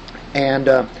 And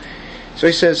so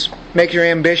he says, make your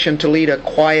ambition to lead a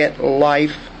quiet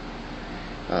life.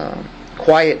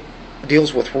 Quiet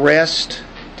deals with rest,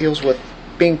 deals with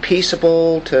being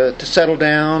peaceable, to settle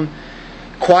down.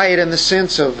 Quiet in the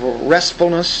sense of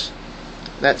restfulness,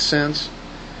 that sense,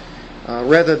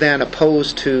 rather than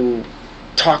opposed to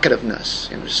talkativeness.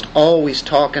 Just always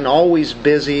talking, always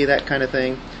busy, that kind of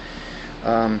thing.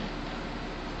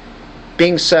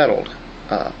 Being settled,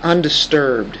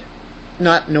 undisturbed,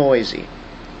 not noisy.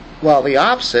 While the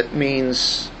opposite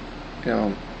means,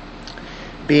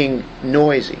 being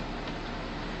noisy.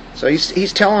 So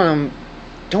he's telling them,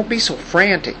 don't be so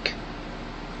frantic.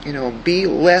 Be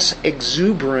less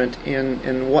exuberant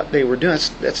in what they were doing.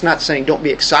 That's not saying don't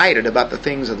be excited about the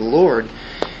things of the Lord,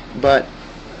 but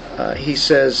he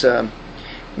says,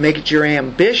 make it your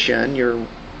ambition. You're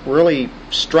really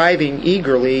striving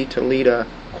eagerly to lead a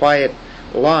quiet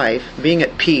life, being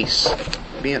at peace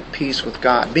with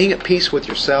God, being at peace with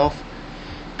yourself,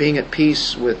 being at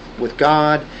peace with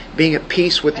God, being at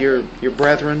peace with your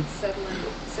brethren. Settling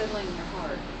your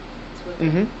heart. That's what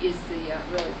is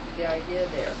really the idea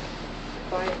there.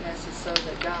 Quietness is so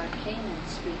that God can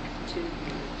speak to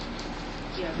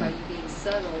you. By you being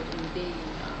settled and being,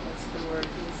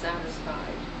 being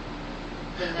satisfied.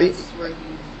 Then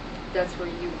that's where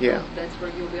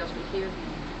you'll be able to hear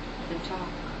Him and talk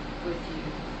with you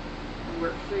and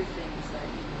work through things that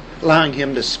you. Allowing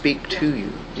Him to speak to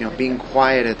you. Being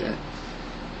quiet at that.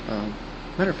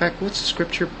 Matter of fact, what's the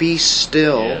scripture? Be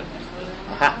still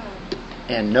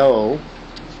and know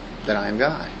that I am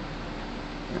God.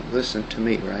 Listen to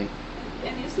me, right?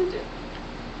 And isn't it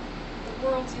the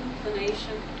world's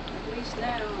inclination, at least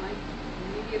now,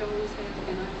 maybe it always has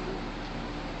been, I don't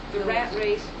know, the rat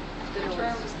race, the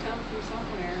terms come from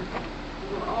somewhere.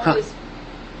 We're always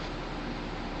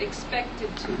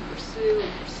expected to pursue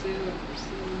and pursue and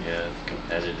pursue. Yeah, it's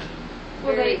competitive.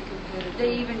 Well, Very competitive.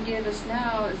 they even give us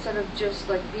now, instead of just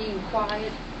like being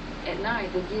quiet at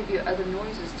night, they give you other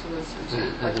noises to listen to,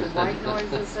 like the white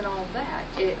noises and all that.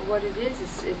 What it is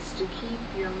it's to keep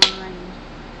your mind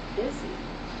busy.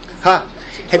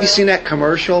 Have you seen that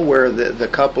commercial where the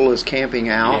couple is camping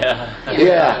out?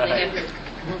 Yeah.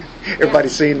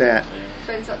 Everybody's seen that.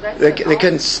 They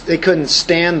couldn't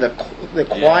stand the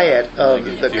quiet of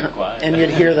and you'd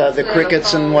hear the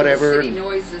crickets and whatever. The city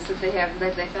noises that they have,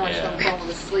 that they feel like someone falling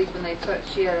asleep when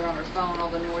she had it on her phone, all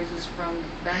the noises from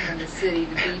back in the city,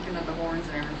 the beeping of the horns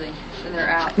and everything. Then they're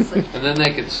out and sleep. And then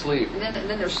they could sleep. And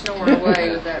then they're snoring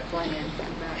away with that playing.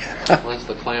 Once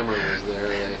the clamor was there,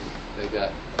 they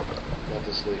got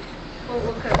to sleep. Well,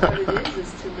 what it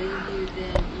is to leave you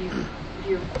then, if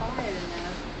you're quiet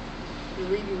enough, to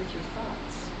leave you with your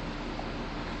thoughts.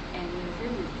 And when you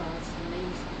hear your thoughts, then maybe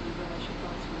you realize your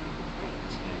thoughts were not right.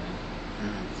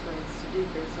 That's what it's to do,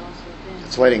 but it's also then.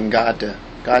 It's letting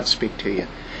God speak to you.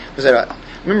 I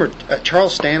remember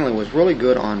Charles Stanley was really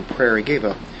good on prayer. He gave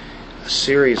a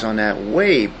series on that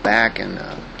way back in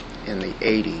the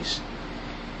 80s.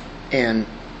 And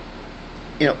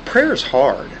prayer is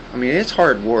hard. It's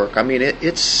hard work.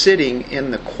 It's sitting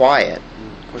in the quiet.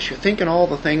 Of course, you're thinking all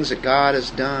the things that God has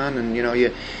done, and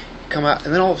you come out,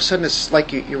 and then all of a sudden it's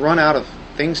like you run out of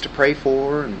things to pray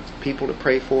for and people to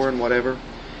pray for and whatever.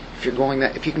 If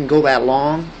you can go that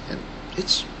long, and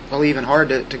it's even hard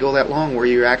to go that long where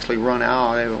you actually run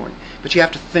out. But you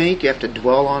have to think, you have to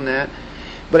dwell on that.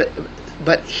 But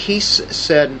But he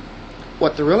said,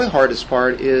 what the really hardest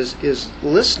part is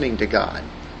listening to God.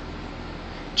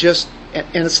 And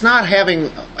it's not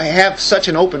have such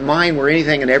an open mind where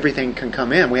anything and everything can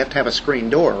come in. We have to have a screen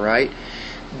door, right?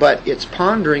 But it's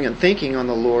pondering and thinking on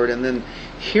the Lord, and then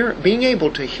being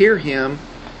able to hear Him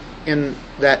in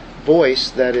that voice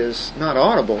that is not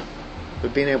audible,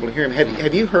 but being able to hear Him.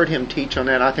 Have you heard Him teach on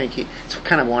that? I think it's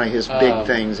kind of one of his big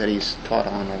things that he's taught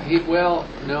on.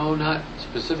 No, not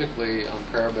specifically on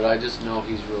prayer, but I just know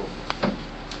he's real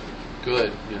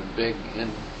good, big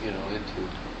into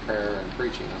prayer and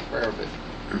preaching on prayer. But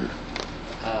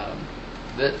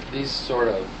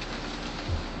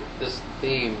this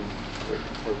theme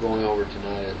we're going over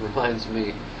tonight, it reminds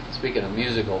me, speaking of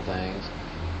musical things,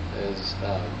 is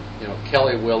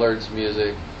Kelly Willard's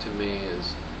music to me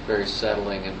is very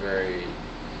settling and very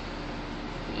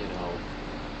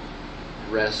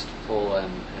restful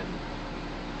and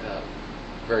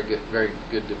very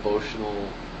good devotional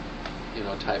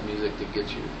type music that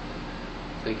gets you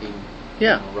thinking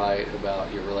right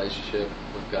about your relationship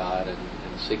with God and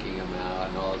seeking Him out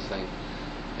and all those things.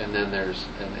 And then there's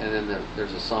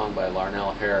a song by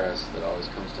Larnell Harris that always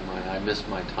comes to mind. I miss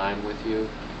my time with you.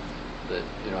 That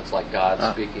it's like God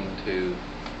speaking to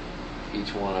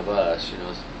each one of us.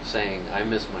 Saying, I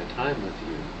miss my time with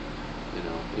you.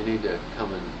 You need to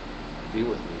come and be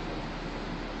with me.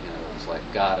 It's like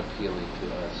God appealing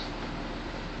to us,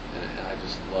 and I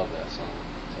just love that song.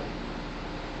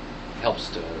 It helps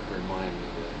to remind me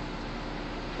to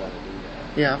try to do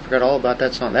that. Yeah, I forgot all about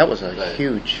that song. That was a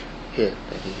huge hit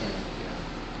that he had.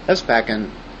 That's back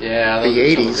in the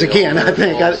 80s again, I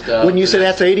think. Wouldn't you say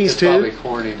that's 80s it's too? Probably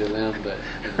corny to them, but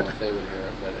if they would hear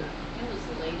it, but it was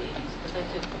the late 80s, but that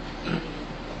took 80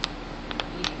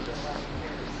 to 11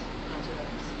 years onto the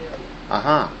civilian.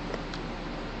 Uh-huh.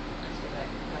 So that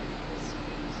was used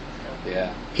and stuff.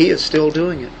 Yeah. He is still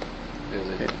doing it.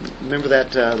 Is it? Remember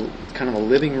that kind of a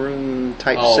living room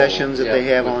type sessions that they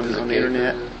have on the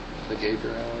internet? The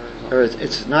Gaither Hour? Or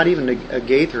it's not even a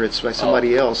Gaither, it's by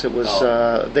somebody else. It was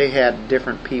they had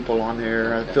different people on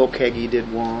there. Okay. Phil Keggy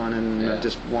did one, and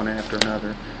just one after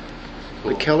another.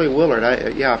 Cool. But Kelly Willard,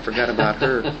 I forgot about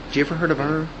her. Did you ever heard of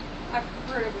her? I've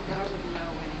heard of it, but I wouldn't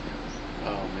know any.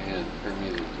 Oh man, her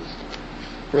music just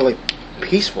Really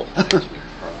peaceful. makes me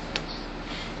cry.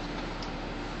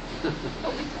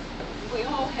 We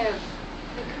all have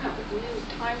come up with new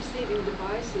time-saving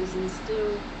devices, and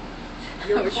still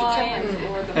your client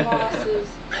or the bosses,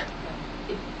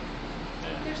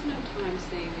 there's no time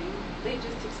saving. They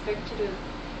just expect you to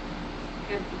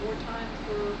have more time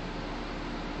for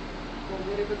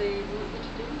whatever they want you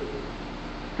to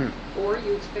do. Or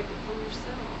you expect it from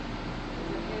yourself, or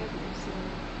what have you. So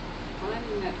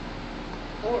finding that.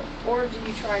 Or do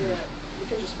you try to,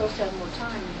 because you're supposed to have more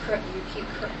time, you keep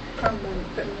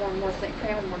cramming more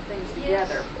things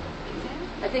together.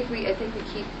 Exactly. I think we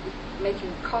keep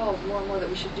making calls more and more that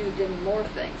we should do more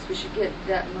things. We should get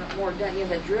that more done.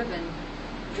 That driven.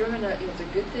 It's a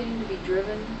good thing to be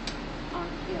driven on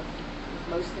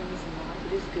most things in life.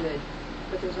 It is good,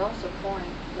 but there's also a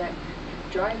point that can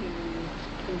drive you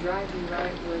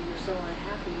right where you're so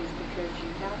unhappy is because you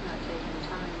have not taken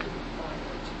time to be quiet.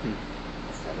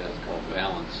 That's called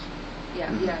balance.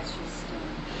 Yeah, it's just.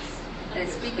 And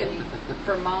speaking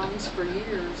for moms for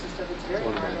years and stuff, it's very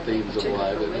One of hard, my I think, themes of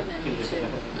particularly life, for isn't women,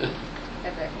 it? to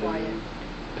have that quiet.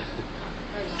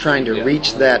 Trying to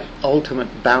reach that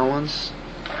ultimate balance.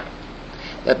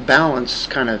 That balance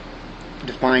kind of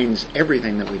defines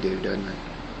everything that we do, doesn't it?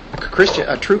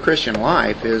 A true Christian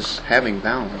life is having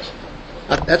balance.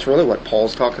 That's really what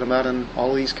Paul's talking about in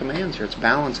all these commands here. It's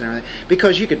balance and everything.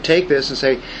 Because you could take this and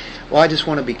say, well, I just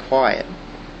want to be quiet.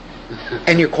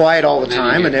 And you're quiet all the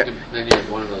time. Then you get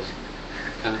one of those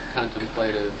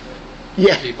contemplative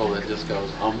people that just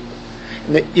goes,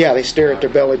 they stare at their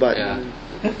belly button.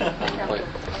 Yeah. Contemplate.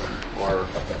 Or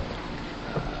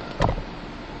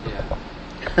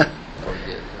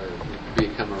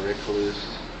become a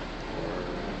recluse.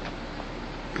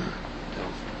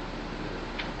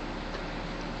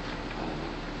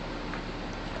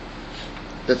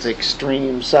 That's the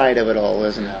extreme side of it all,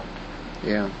 isn't it?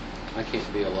 Yeah. I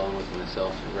can't be alone with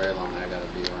myself for very long. I got to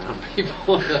be around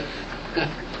people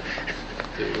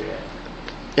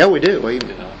Yeah, we do. We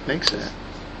makes that.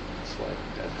 It's like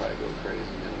I'd probably go crazy in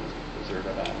a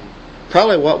deserted island.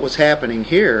 Probably what was happening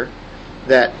here,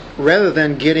 that rather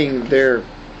than getting their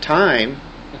time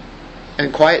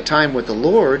and quiet time with the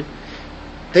Lord,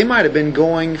 they might have been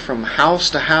going from house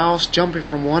to house, jumping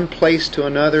from one place to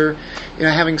another,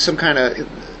 having some kind of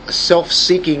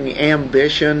self-seeking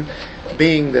ambition,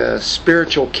 being the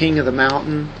spiritual king of the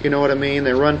mountain. You know what I mean?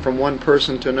 They run from one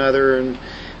person to another, and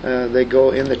they go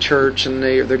in the church, and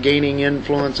they're gaining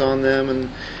influence on them,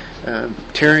 and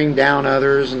tearing down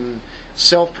others, and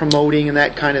self-promoting and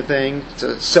that kind of thing. It's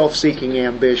a self-seeking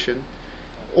ambition.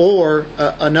 Or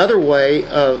another way,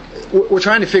 we're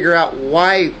trying to figure out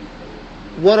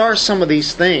what are some of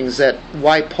these things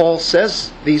why Paul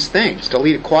says these things, to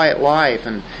lead a quiet life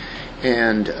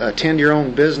and attend your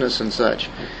own business and such.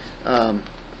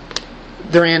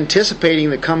 They're anticipating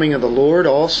the coming of the Lord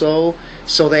also,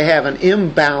 so they have an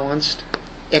imbalanced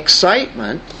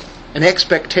excitement, an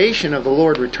expectation of the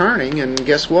Lord returning, and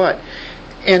guess what?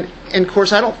 And of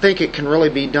course, I don't think it can really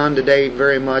be done today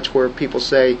very much where people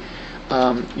say,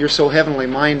 you're so heavenly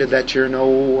minded that you're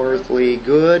no earthly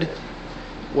good.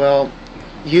 Well,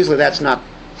 usually that's not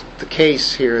the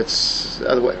case here. It's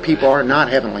otherwise, people are not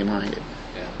heavenly minded,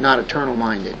 not eternal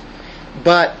minded.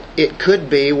 But it could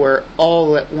be where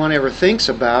all that one ever thinks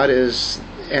about is,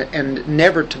 and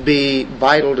never to be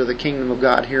vital to the kingdom of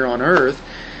God here on earth,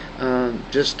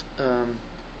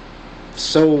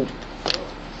 so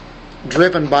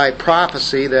driven by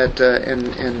prophecy that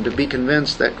and to be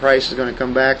convinced that Christ is going to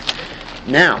come back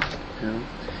now.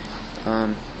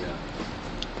 Well,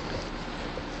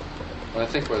 I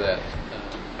think where that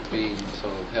being so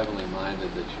heavenly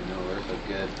minded that you know earthly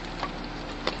good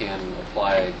can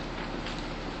apply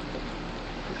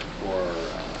for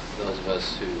those of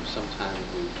us who sometimes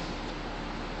we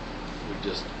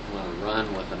just want to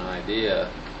run with an idea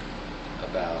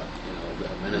about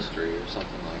a ministry or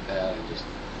something like that, and just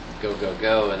go,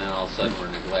 and then all of a sudden we're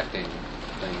neglecting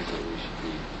things that we should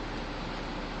be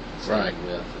staying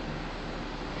with,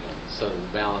 and, so the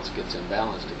balance gets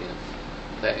imbalanced again.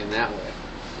 In that way,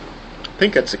 I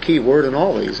think that's the key word in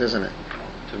all these, isn't it?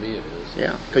 To me, it is.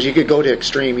 Yeah, because you could go to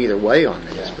extreme either way on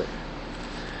these. Yeah.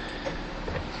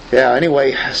 But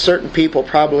anyway, certain people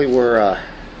probably were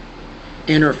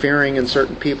interfering in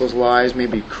certain people's lives,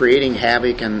 maybe creating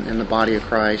havoc in the body of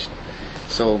Christ.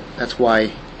 So that's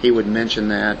why he would mention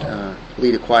that.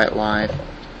 Lead a quiet life.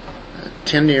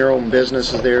 Tend to your own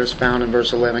business is there, is found in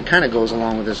verse 11. Kind of goes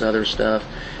along with this other stuff.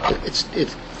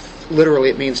 It's literally,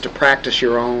 it means to practice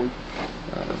your own.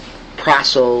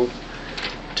 Praso,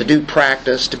 to do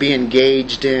practice, to be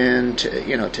engaged in,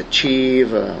 to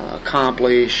achieve,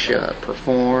 accomplish,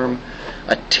 perform,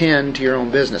 attend to your own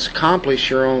business, accomplish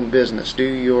your own business, do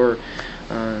your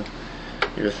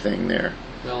thing there.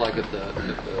 Well, like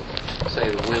say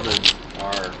the women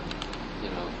are,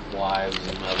 wives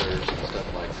and mothers and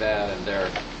stuff like that, and they're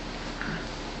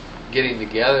getting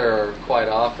together quite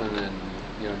often, and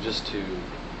just to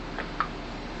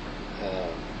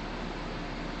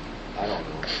I don't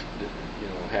know,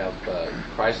 have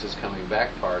Christ is coming back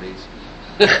parties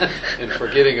and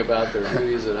forgetting about their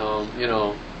duties at home.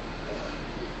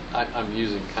 I'm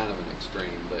using kind of an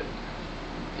extreme, but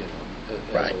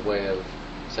as a way of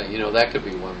saying, that could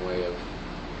be one way of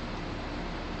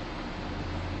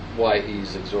why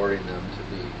he's exhorting them to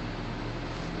be,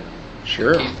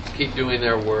 sure, keep doing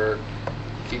their work,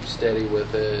 keep steady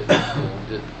with it.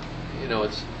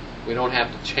 It's, we don't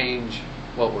have to change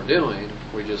what we're doing.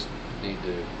 We just need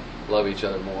to love each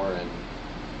other more and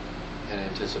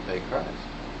anticipate Christ.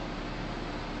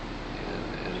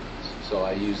 And so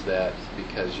I use that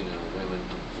because women,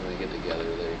 when they get together,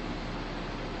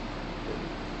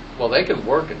 they can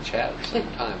work and chat at the same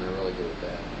time. They're really good at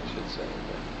that, I should say.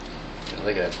 But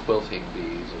they could have quilting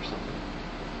bees or something.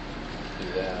 Do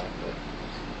that, but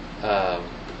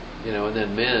and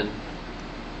then men,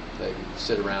 they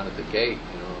sit around at the gate,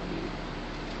 and be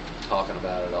talking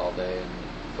about it all day and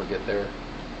forget their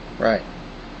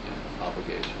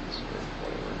obligations or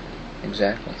whatever.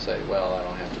 Exactly. And say, well, I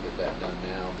don't have to get that done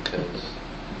now because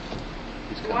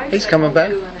he's coming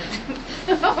back.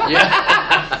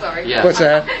 Yeah. Sorry. Yeah. What's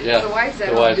that? Yeah. The wife's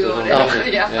at home doing it. Oh.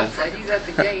 Yeah. It's like he's at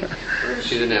the gate.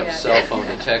 She didn't have a cell phone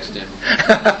to text him.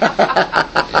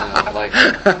 Like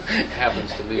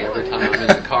happens to me every time I'm in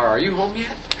the car. Are you home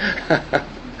yet?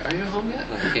 Are you home yet?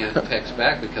 And I can't text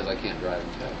back because I can't drive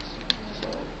and text. So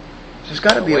there's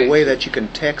got to be a way that you can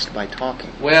text by talking.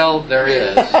 Well, there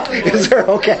is. Is there?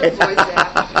 Okay.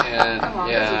 And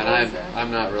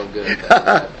I'm not real good at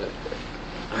that, but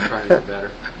I'm trying to get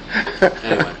better.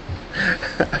 Anyway.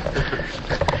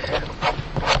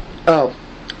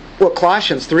 Well,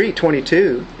 Colossians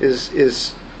 3:22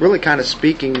 is really kind of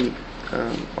speaking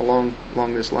along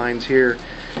this lines here,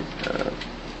 and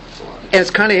it's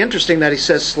kind of interesting that he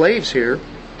says slaves here,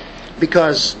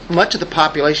 because much of the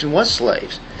population was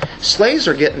slaves. Slaves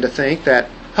are getting to think that,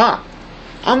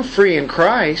 I'm free in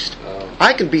Christ.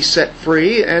 I can be set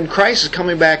free, and Christ is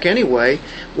coming back anyway.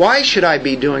 Why should I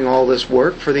be doing all this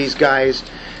work for these guys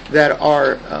that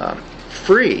are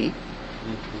free?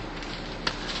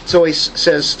 So he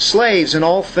says, slaves in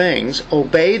all things,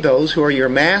 obey those who are your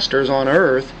masters on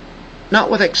earth, not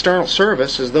with external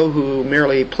service, as though who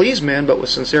merely please men, but with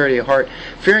sincerity of heart,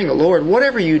 fearing the Lord.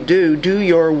 Whatever you do, do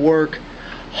your work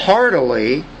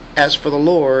heartily, as for the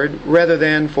Lord, rather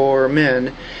than for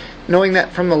men, knowing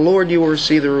that from the Lord you will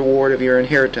receive the reward of your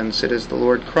inheritance. It is the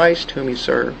Lord Christ whom you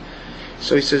serve.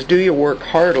 So he says, do your work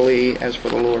heartily, as for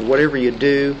the Lord. Whatever you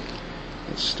do,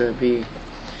 it's to be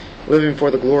living for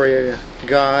the glory of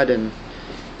God. And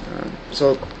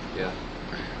so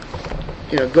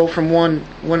go from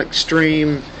one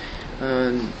extreme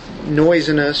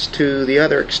noisiness to the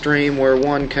other extreme where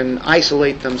one can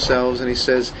isolate themselves. And he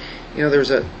says, there's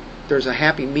a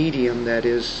happy medium that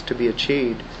is to be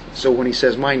achieved. So when he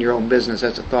says mind your own business,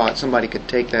 that's a thought. Somebody could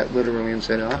take that literally and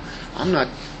say, oh, I'm not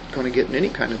going to get in any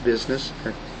kind of business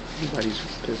or anybody's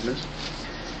business.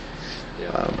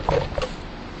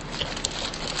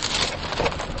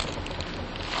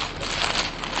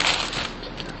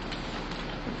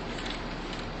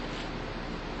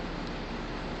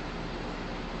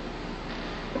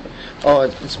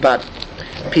 It's about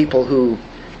people who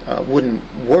wouldn't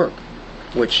work,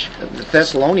 which the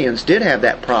Thessalonians did have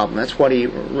that problem. That's what he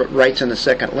writes in the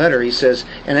second letter. He says,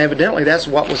 and evidently that's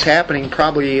what was happening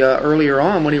probably earlier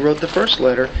on when he wrote the first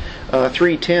letter.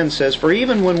 3:10 says, for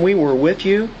even when we were with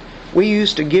you, we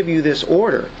used to give you this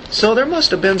order. So there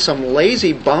must have been some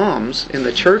lazy bums in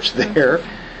the church there.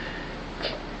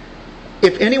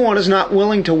 If anyone is not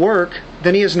willing to work,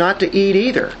 then he is not to eat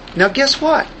either. Now guess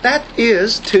what? That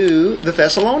is to the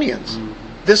Thessalonians.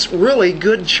 This really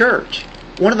good church.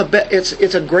 One of the best.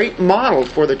 It's a great model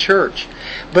for the church.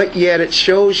 But yet it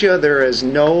shows you there is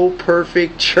no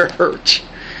perfect church.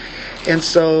 And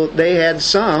so they had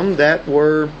some that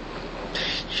were,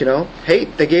 hey,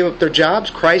 they gave up their jobs.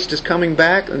 Christ is coming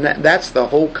back. And that's the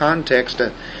whole context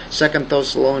of 2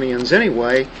 Thessalonians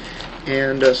anyway.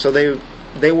 And so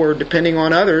they were depending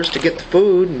on others to get the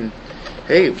food, and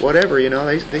hey, whatever,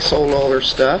 they sold all their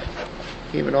stuff,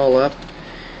 gave it all up.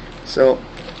 So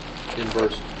in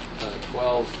verse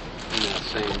 12, in that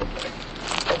same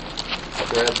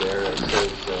thread there, it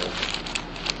says,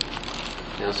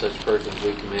 now such persons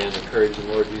we command, encourage the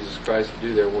Lord Jesus Christ to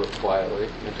do their work quietly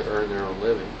and to earn their own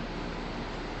living.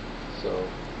 So,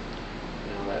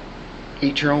 that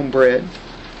eat your own bread.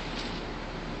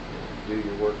 Do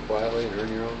your work quietly and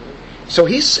earn your own living. So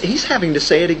he's having to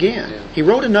say it again. Yeah. He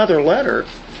wrote another letter,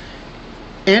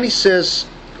 and he says,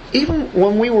 even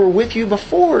when we were with you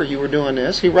before you were doing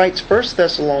this, he writes 1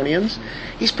 Thessalonians.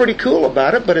 He's pretty cool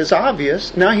about it, but it's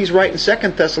obvious. Now he's writing 2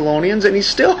 Thessalonians, and he's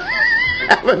still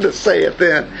having to say it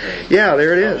then. Yeah,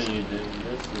 there it is.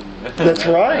 That's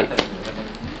right.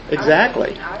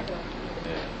 Exactly.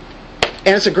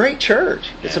 And it's a great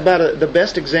church. It's about the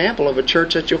best example of a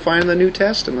church that you'll find in the New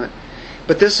Testament.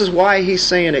 But this is why he's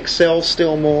saying excel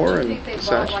still more and think they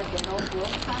such. brought like an old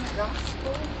kind of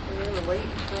gospel, and they were waiting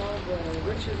for the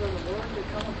riches of the Lord to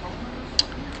come upon them?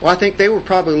 Well, I think they were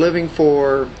probably living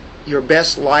for your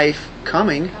best life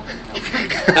coming,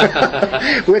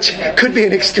 which could be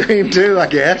an extreme too, I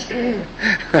guess.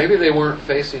 Maybe they weren't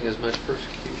facing as much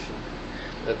persecution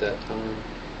at that time.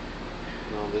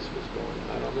 No, this was going.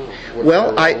 I don't know.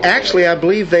 Well, I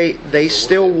believe they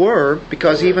still were,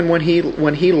 because even when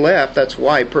he left, that's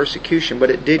why persecution. But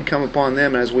it did come upon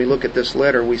them. And as we look at this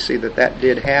letter, we see that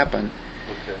did happen.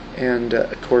 Okay. And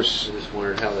of course, I just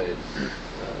wondered how they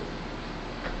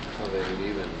would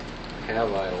even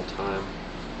have idle time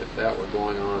if that were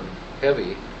going on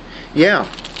heavy. Yeah.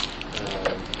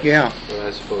 Yeah. But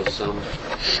I suppose some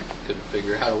could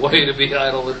figure out a way to be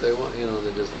idle if they want.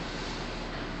 They just.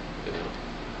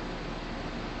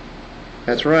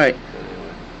 That's right.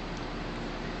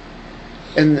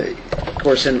 And of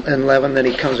course, in 11, then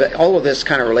he comes back. All of this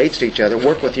kind of relates to each other.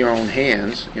 Work with your own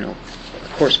hands.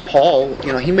 Of course, Paul,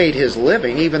 he made his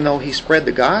living, even though he spread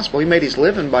the gospel. He made his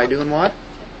living by doing what?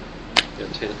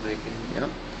 Tent making.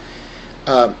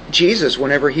 Yeah. Jesus,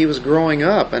 whenever he was growing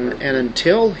up, and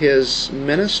until his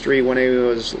ministry when he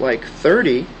was like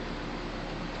 30,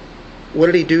 what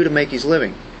did he do to make his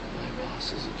living?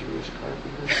 Is a Jewish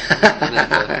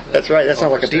carpenter. That's right. That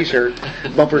sounds like a T-shirt,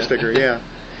 bumper sticker. Yeah.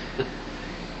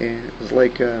 And it was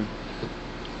like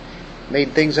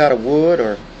made things out of wood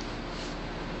or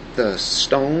the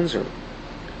stones or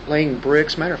laying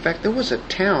bricks. Matter of fact, there was a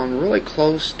town really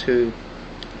close to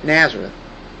Nazareth.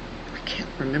 I can't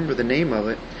remember the name of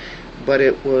it, but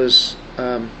it was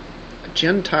a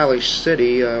Gentile-ish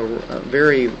city,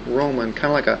 very Roman, kind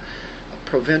of like a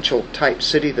provincial type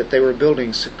city that they were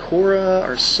building, Sapporo,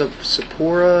 I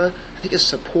think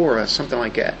it's Sapporo, something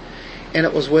like that. And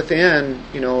it was within,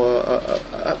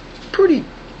 a pretty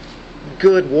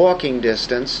good walking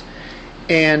distance.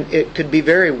 And it could be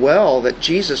very well that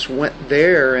Jesus went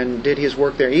there and did his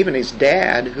work there. Even his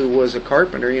dad, who was a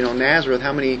carpenter, Nazareth,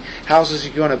 how many houses are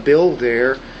you going to build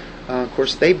there? Of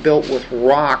course, they built with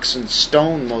rocks and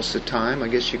stone most of the time. I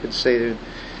guess you could say they're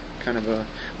kind of a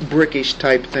brickish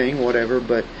type thing, whatever.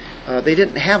 But they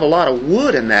didn't have a lot of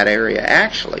wood in that area,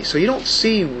 actually. So you don't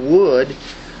see wood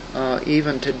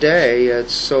even today.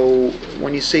 So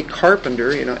when you see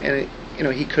carpenter,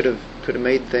 he could have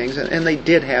made things, and they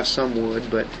did have some wood,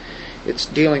 but it's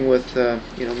dealing with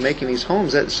making these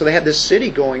homes. So they had this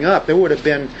city going up. There would have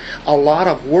been a lot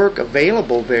of work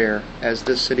available there as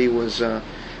this city was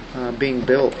being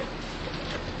built.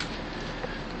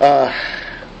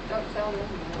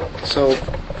 So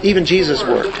even Jesus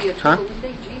worked, huh?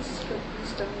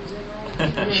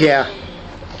 Yeah.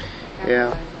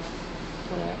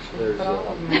 There's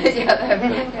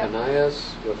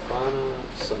Ananias, Raphana,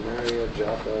 Samaria,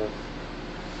 Joppa,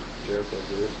 Jericho,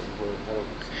 Jerusalem.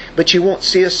 But you won't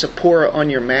see a Sapporo on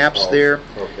your maps there.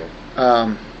 Okay.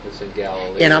 It's in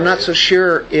Galilee. And I'm not so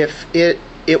sure if it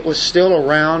was still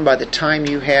around by the time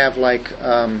you have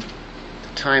the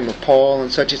time of Paul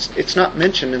and such. It's not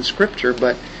mentioned in Scripture,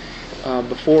 but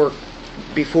before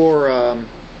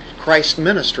Christ's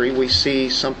ministry, we see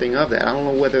something of that. I don't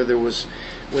know whether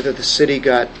the city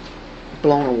got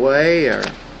blown away, or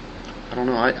I don't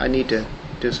know. I need to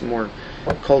do some more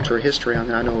culture history on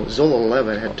that. I know Zola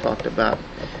Levitt had talked about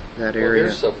that area.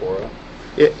 There's Sephora.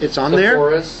 It's on there?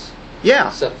 Sephoris.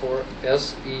 Yeah. Sephora.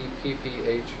 Sepphoris.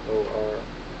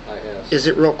 Is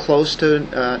it real close to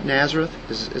Nazareth?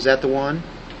 Is that the one?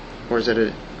 Or is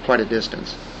it quite a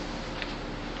distance?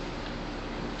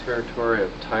 Territory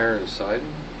of Tyre and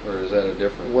Sidon? Or is that a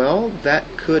different? Well, that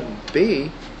could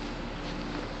be.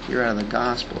 You're out of the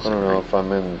Gospels. I don't know if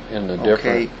I'm in the different.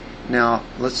 Okay, now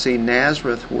let's see.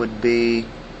 Nazareth would be.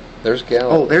 There's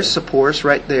Galilee. Oh, there's Sepphoris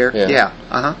right there. Yeah.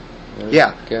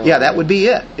 Yeah. Galilee. Yeah, that would be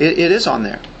it. It is on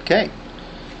there. Okay.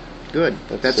 Good.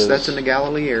 That's in the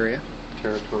Galilee area.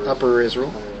 Territory. Upper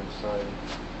Israel. Tyre and Sidon.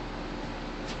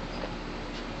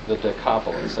 The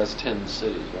Decapolis. That's 10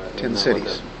 cities, right? 10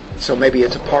 cities. So maybe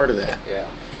it's a part of that. Yeah.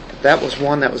 That was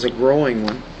one that was a growing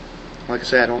one. Like I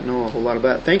said, I don't know a whole lot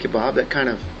about it. Thank you, Bob. That kind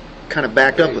of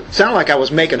backed up. It sounded like I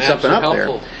was making something up there.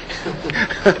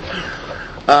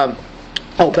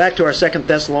 Back to our 2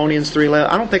 Thessalonians 3:11.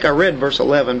 I don't think I read verse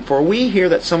 11. For we hear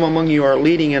that some among you are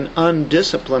leading an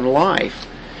undisciplined life,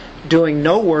 doing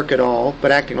no work at all,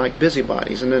 but acting like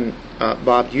busybodies. And then,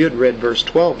 Bob, you had read verse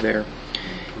 12 there,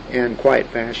 in quiet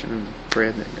fashion and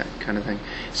bread, that kind of thing.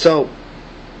 So,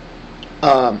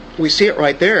 we see it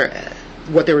right there,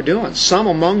 what they were doing. Some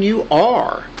among you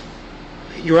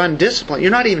you're undisciplined.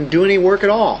 You're not even doing any work at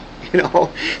all.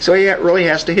 So he really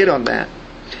has to hit on that.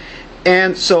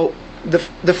 And so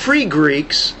the free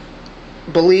Greeks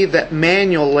believed that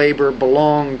manual labor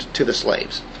belonged to the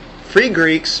slaves. Free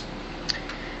Greeks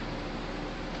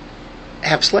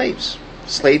have slaves.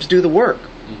 Slaves do the work.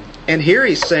 And here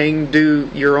he's saying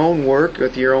do your own work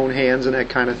with your own hands and that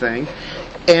kind of thing.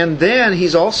 And then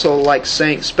he's also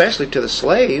saying, especially to the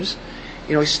slaves,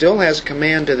 he still has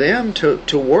command to them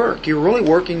to work. You're really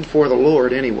working for the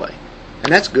Lord anyway.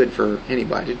 And that's good for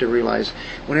anybody to realize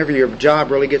whenever your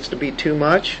job really gets to be too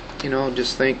much,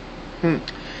 just think,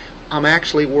 I'm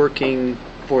actually working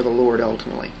for the Lord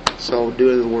ultimately. So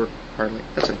do the work heartily.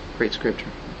 That's a great scripture.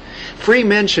 Free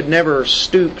men should never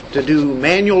stoop to do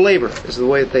manual labor, is the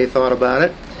way that they thought about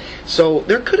it. So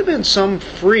there could have been some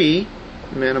free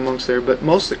men amongst there, but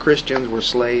most of the Christians were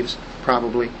slaves,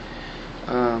 probably.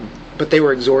 But they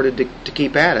were exhorted to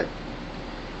keep at it.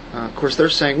 Of course, they're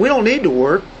saying, we don't need to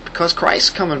work because Christ's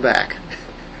coming back.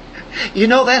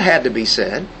 That had to be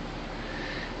said.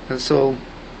 And so,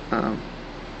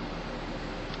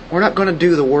 we're not going to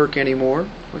do the work anymore.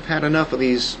 We've had enough of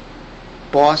these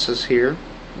bosses here,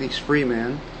 these free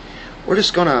men. We're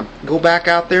just going to go back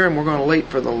out there and we're going to wait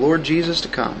for the Lord Jesus to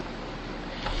come.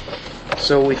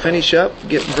 So we finish up,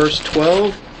 get verse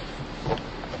 12.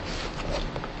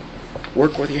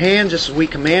 Work with your hands just as we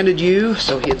commanded you.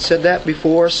 So he had said that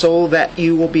before, so that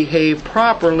you will behave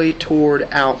properly toward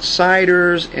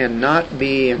outsiders and not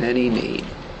be in any need.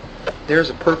 There's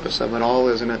a purpose of it all,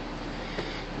 isn't it?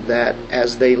 That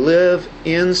as they live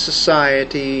in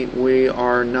society, we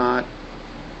are in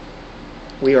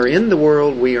the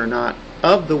world, we are not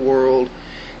of the world.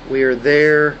 We are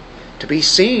there to be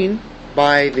seen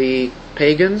by the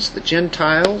pagans, the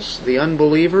Gentiles, the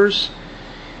unbelievers,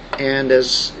 and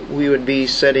as we would be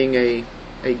setting a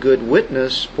a good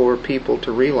witness for people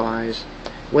to realize,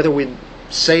 whether we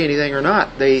say anything or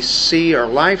not, they see our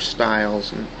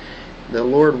lifestyles, and the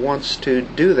Lord wants to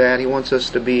do that. He wants us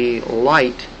to be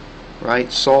light,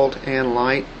 right? Salt and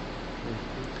light,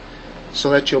 so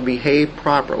that you'll behave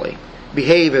properly.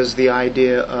 Behave is the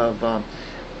idea of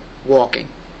walking,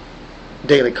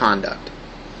 daily conduct.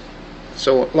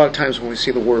 So a lot of times when we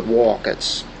see the word walk,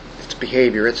 it's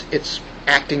behavior. It's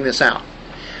acting this out.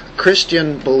 A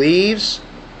Christian believes,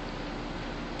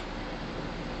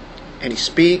 and he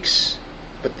speaks,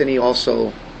 but then he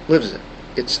also lives it.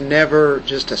 It's never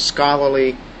just a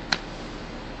scholarly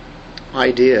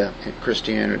idea in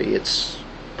Christianity. It's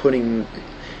putting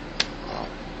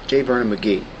J. Vernon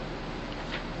McGee,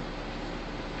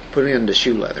 putting it into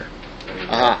shoe leather.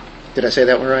 Aha. Did I say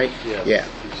that one right? Yes, yeah.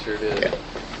 You sure did. Yeah.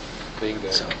 Bingo.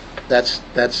 So that's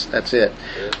it.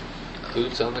 Good.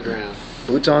 Boots on the ground.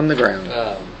 Boots on the ground.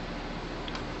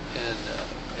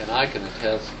 And I can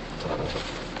attest,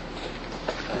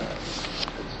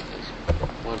 as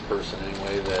one person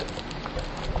anyway, that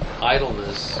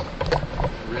idleness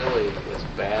really is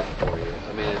bad for you.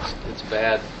 I mean, it's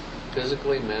bad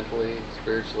physically, mentally,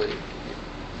 spiritually.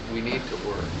 We need to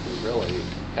work. We really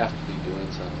have to be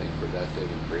doing something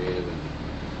productive and creative, and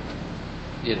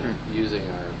using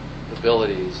our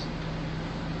abilities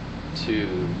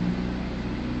to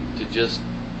just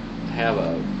have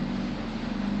a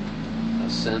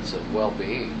sense of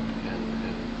well-being, and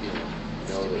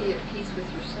know to be that, at peace with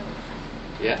yourself.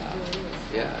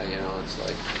 it's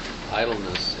like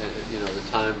idleness, the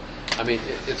time. I mean,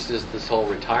 it's just this whole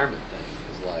retirement thing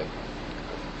is like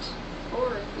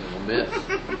myth.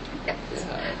 Yeah.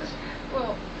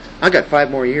 Well, I got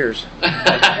 5 more years.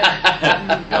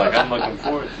 I'm looking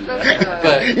forward to that.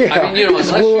 But Yeah. I mean,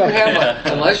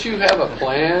 unless you have a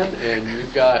plan and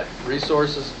you've got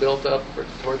resources built up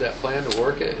toward that plan to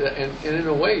work it, and in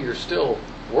a way you're still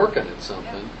working at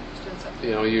something.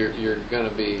 You're going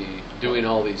to be doing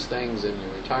all these things in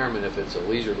your retirement if it's a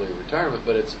leisurely retirement,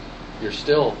 but you're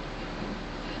still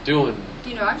doing.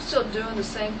 I'm still doing the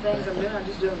same things I'm doing. I'm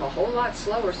just doing them a whole lot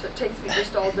slower, so it takes me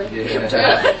just all day.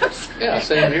 Yeah,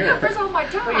 same here. Where's all my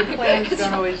time? Well, your plans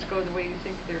don't always go the way you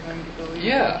think they're going to go.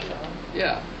 Yeah.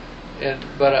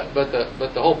 But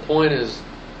the whole point is,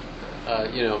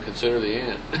 consider the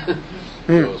end.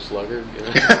 Go sluggard.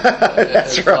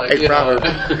 That's right, Robert.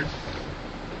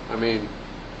 I mean,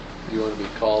 do you want to be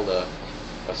called a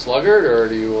sluggard, or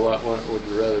would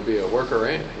you rather be a worker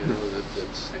ant?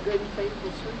 That's a good and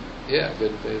faithful servant. Yeah, good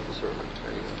and faithful servant.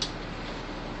 There you go.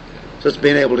 So it's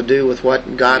being able to do with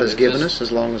what God has given us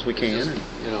as long as we can.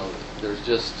 There's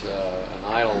just an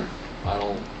idle.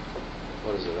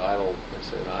 What is it? Idle. They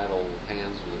say idle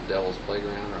hands are the devil's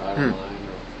playground, or idle mind,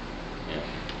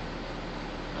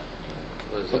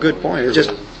 or. A good point. It's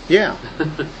just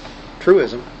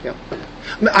truism. Yeah.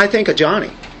 I think of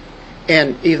Johnny.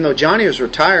 And even though Johnny was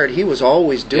retired, he was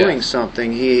always doing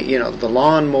something. He, the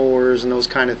lawnmowers and those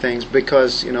kind of things,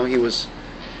 because he was,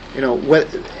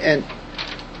 and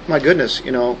my goodness,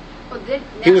 Well, then,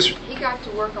 he got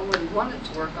to work on what he wanted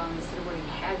to work on instead of what he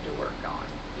had to work on.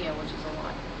 Which is a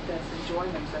lot. That's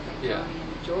enjoyment. I think Johnny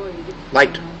enjoyed.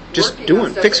 Liked just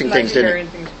fixing things, didn't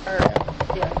he?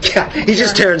 Yeah, he's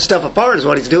just tearing stuff apart is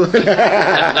what he's doing.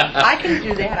 I can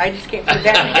do that. I just can't put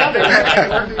that together.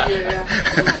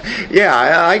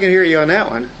 Yeah, I can hear you on that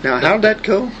one. Now, how'd that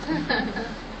go?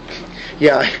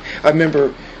 Yeah, I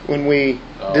remember when we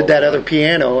did that other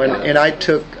piano, and I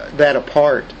took that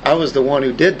apart. I was the one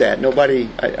who did that. Nobody,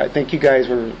 I think you guys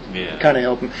were kind of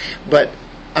helping. But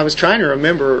I was trying to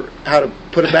remember how to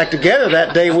put it back together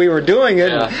that day we were doing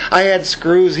it. Yeah. And I had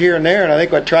screws here and there, and I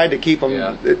think I tried to keep them.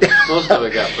 Yeah. Most of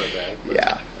it got put back.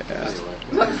 Yeah. Anyway.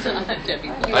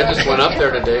 I just went up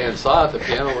there today and saw it. The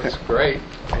piano looks great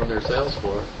on their sales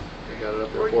floor. They got it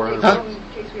up there $400. In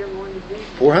case we ever wanted to do.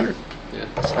 400. Yeah.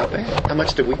 That's not bad. How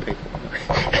much did we pay for it?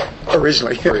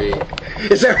 Originally? 3.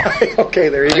 Is that right? Okay,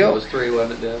 there you I think go. it was 3,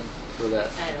 wasn't it, Deb? For that.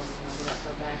 I don't remember that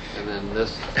far back. And then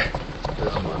this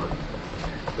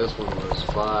one was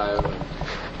 5. And,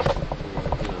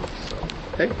 so.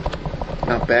 Hey,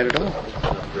 not bad at all. It's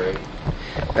an upgrade.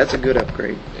 That's a good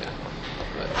upgrade. Yeah.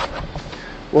 But,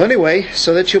 Well, anyway,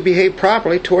 so that you'll behave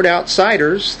properly toward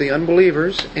outsiders, the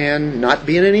unbelievers, and not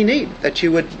be in any need, that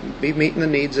you would be meeting the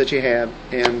needs that you have.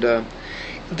 And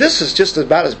this is just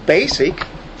about as basic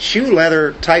shoe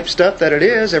leather type stuff that it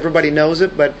is. Everybody knows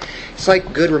it, but it's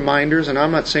like good reminders. And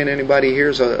I'm not saying anybody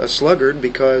here's a sluggard,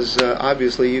 because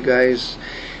obviously you guys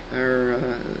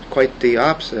are quite the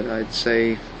opposite, I'd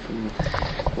say, from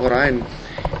what I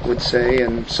would say.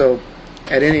 And so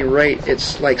at any rate,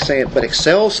 it's like saying, but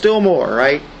excel still more,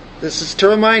 right? This is to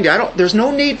remind you. There's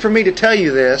no need for me to tell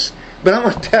you this, but I'm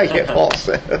going to tell you, Paul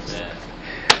says. Yeah.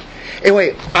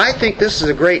 Anyway, I think this is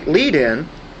a great lead-in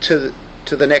to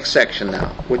the next section now,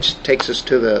 which takes us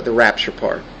to the rapture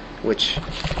part, which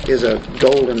is a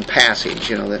golden passage,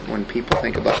 that when people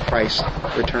think about Christ's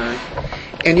return.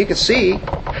 And you can see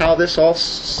how this all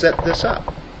set this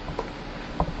up.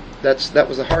 That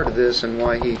was the heart of this, and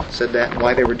why he said that, and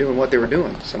why they were doing what they were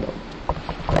doing, some of them.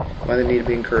 Why they need to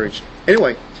be encouraged.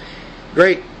 Anyway,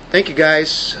 great. Thank you,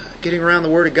 guys. Getting around the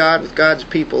Word of God with God's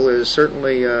people is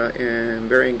certainly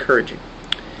very encouraging.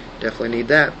 Definitely need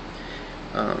that.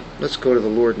 Let's go to the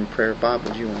Lord in prayer. Bob,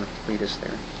 would you want to lead us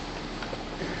there?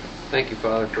 Thank you,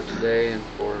 Father, for today and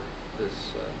for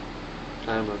this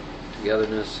time of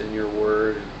togetherness in your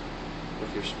Word and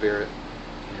with your Spirit.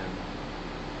 And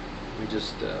we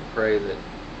just pray that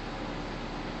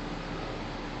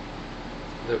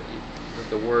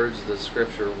the words of the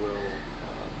Scripture will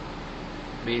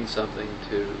mean something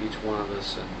to each one of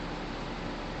us and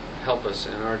help us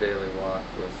in our daily walk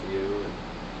with you, and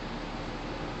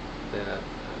that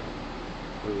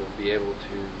we will be able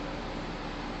to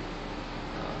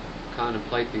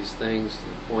contemplate these things to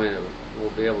the point of we'll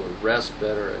be able to rest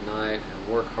better at night and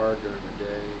work hard during the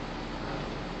day,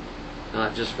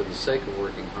 not just for the sake of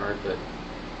working hard, but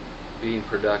being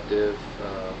productive,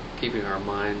 keeping our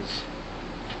minds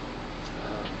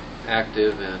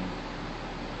active and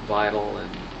vital, and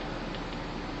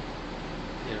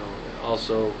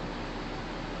also,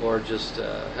 Lord, just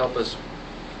help us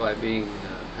by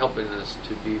helping us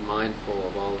to be mindful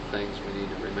of all the things we need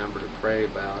to remember to pray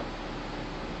about.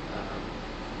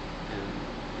 And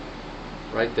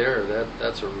right there,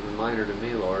 that's a reminder to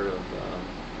me, Lord, of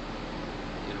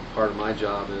part of my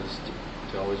job is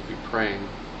to always be praying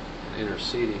and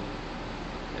interceding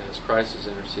as Christ is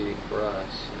interceding for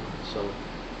us. And so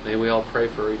may we all pray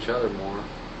for each other more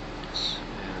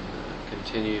and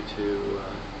continue to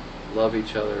love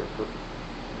each other,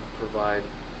 provide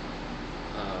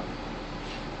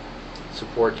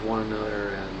support to one another,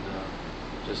 and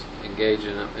just engage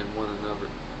in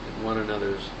one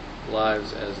another's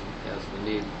lives as the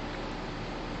need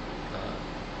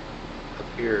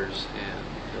appears,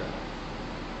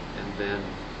 and then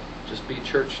just be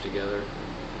church together and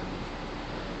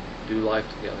do life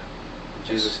together. In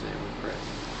Jesus' name we pray.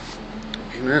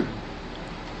 Amen.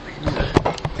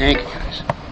 Thank you, guys.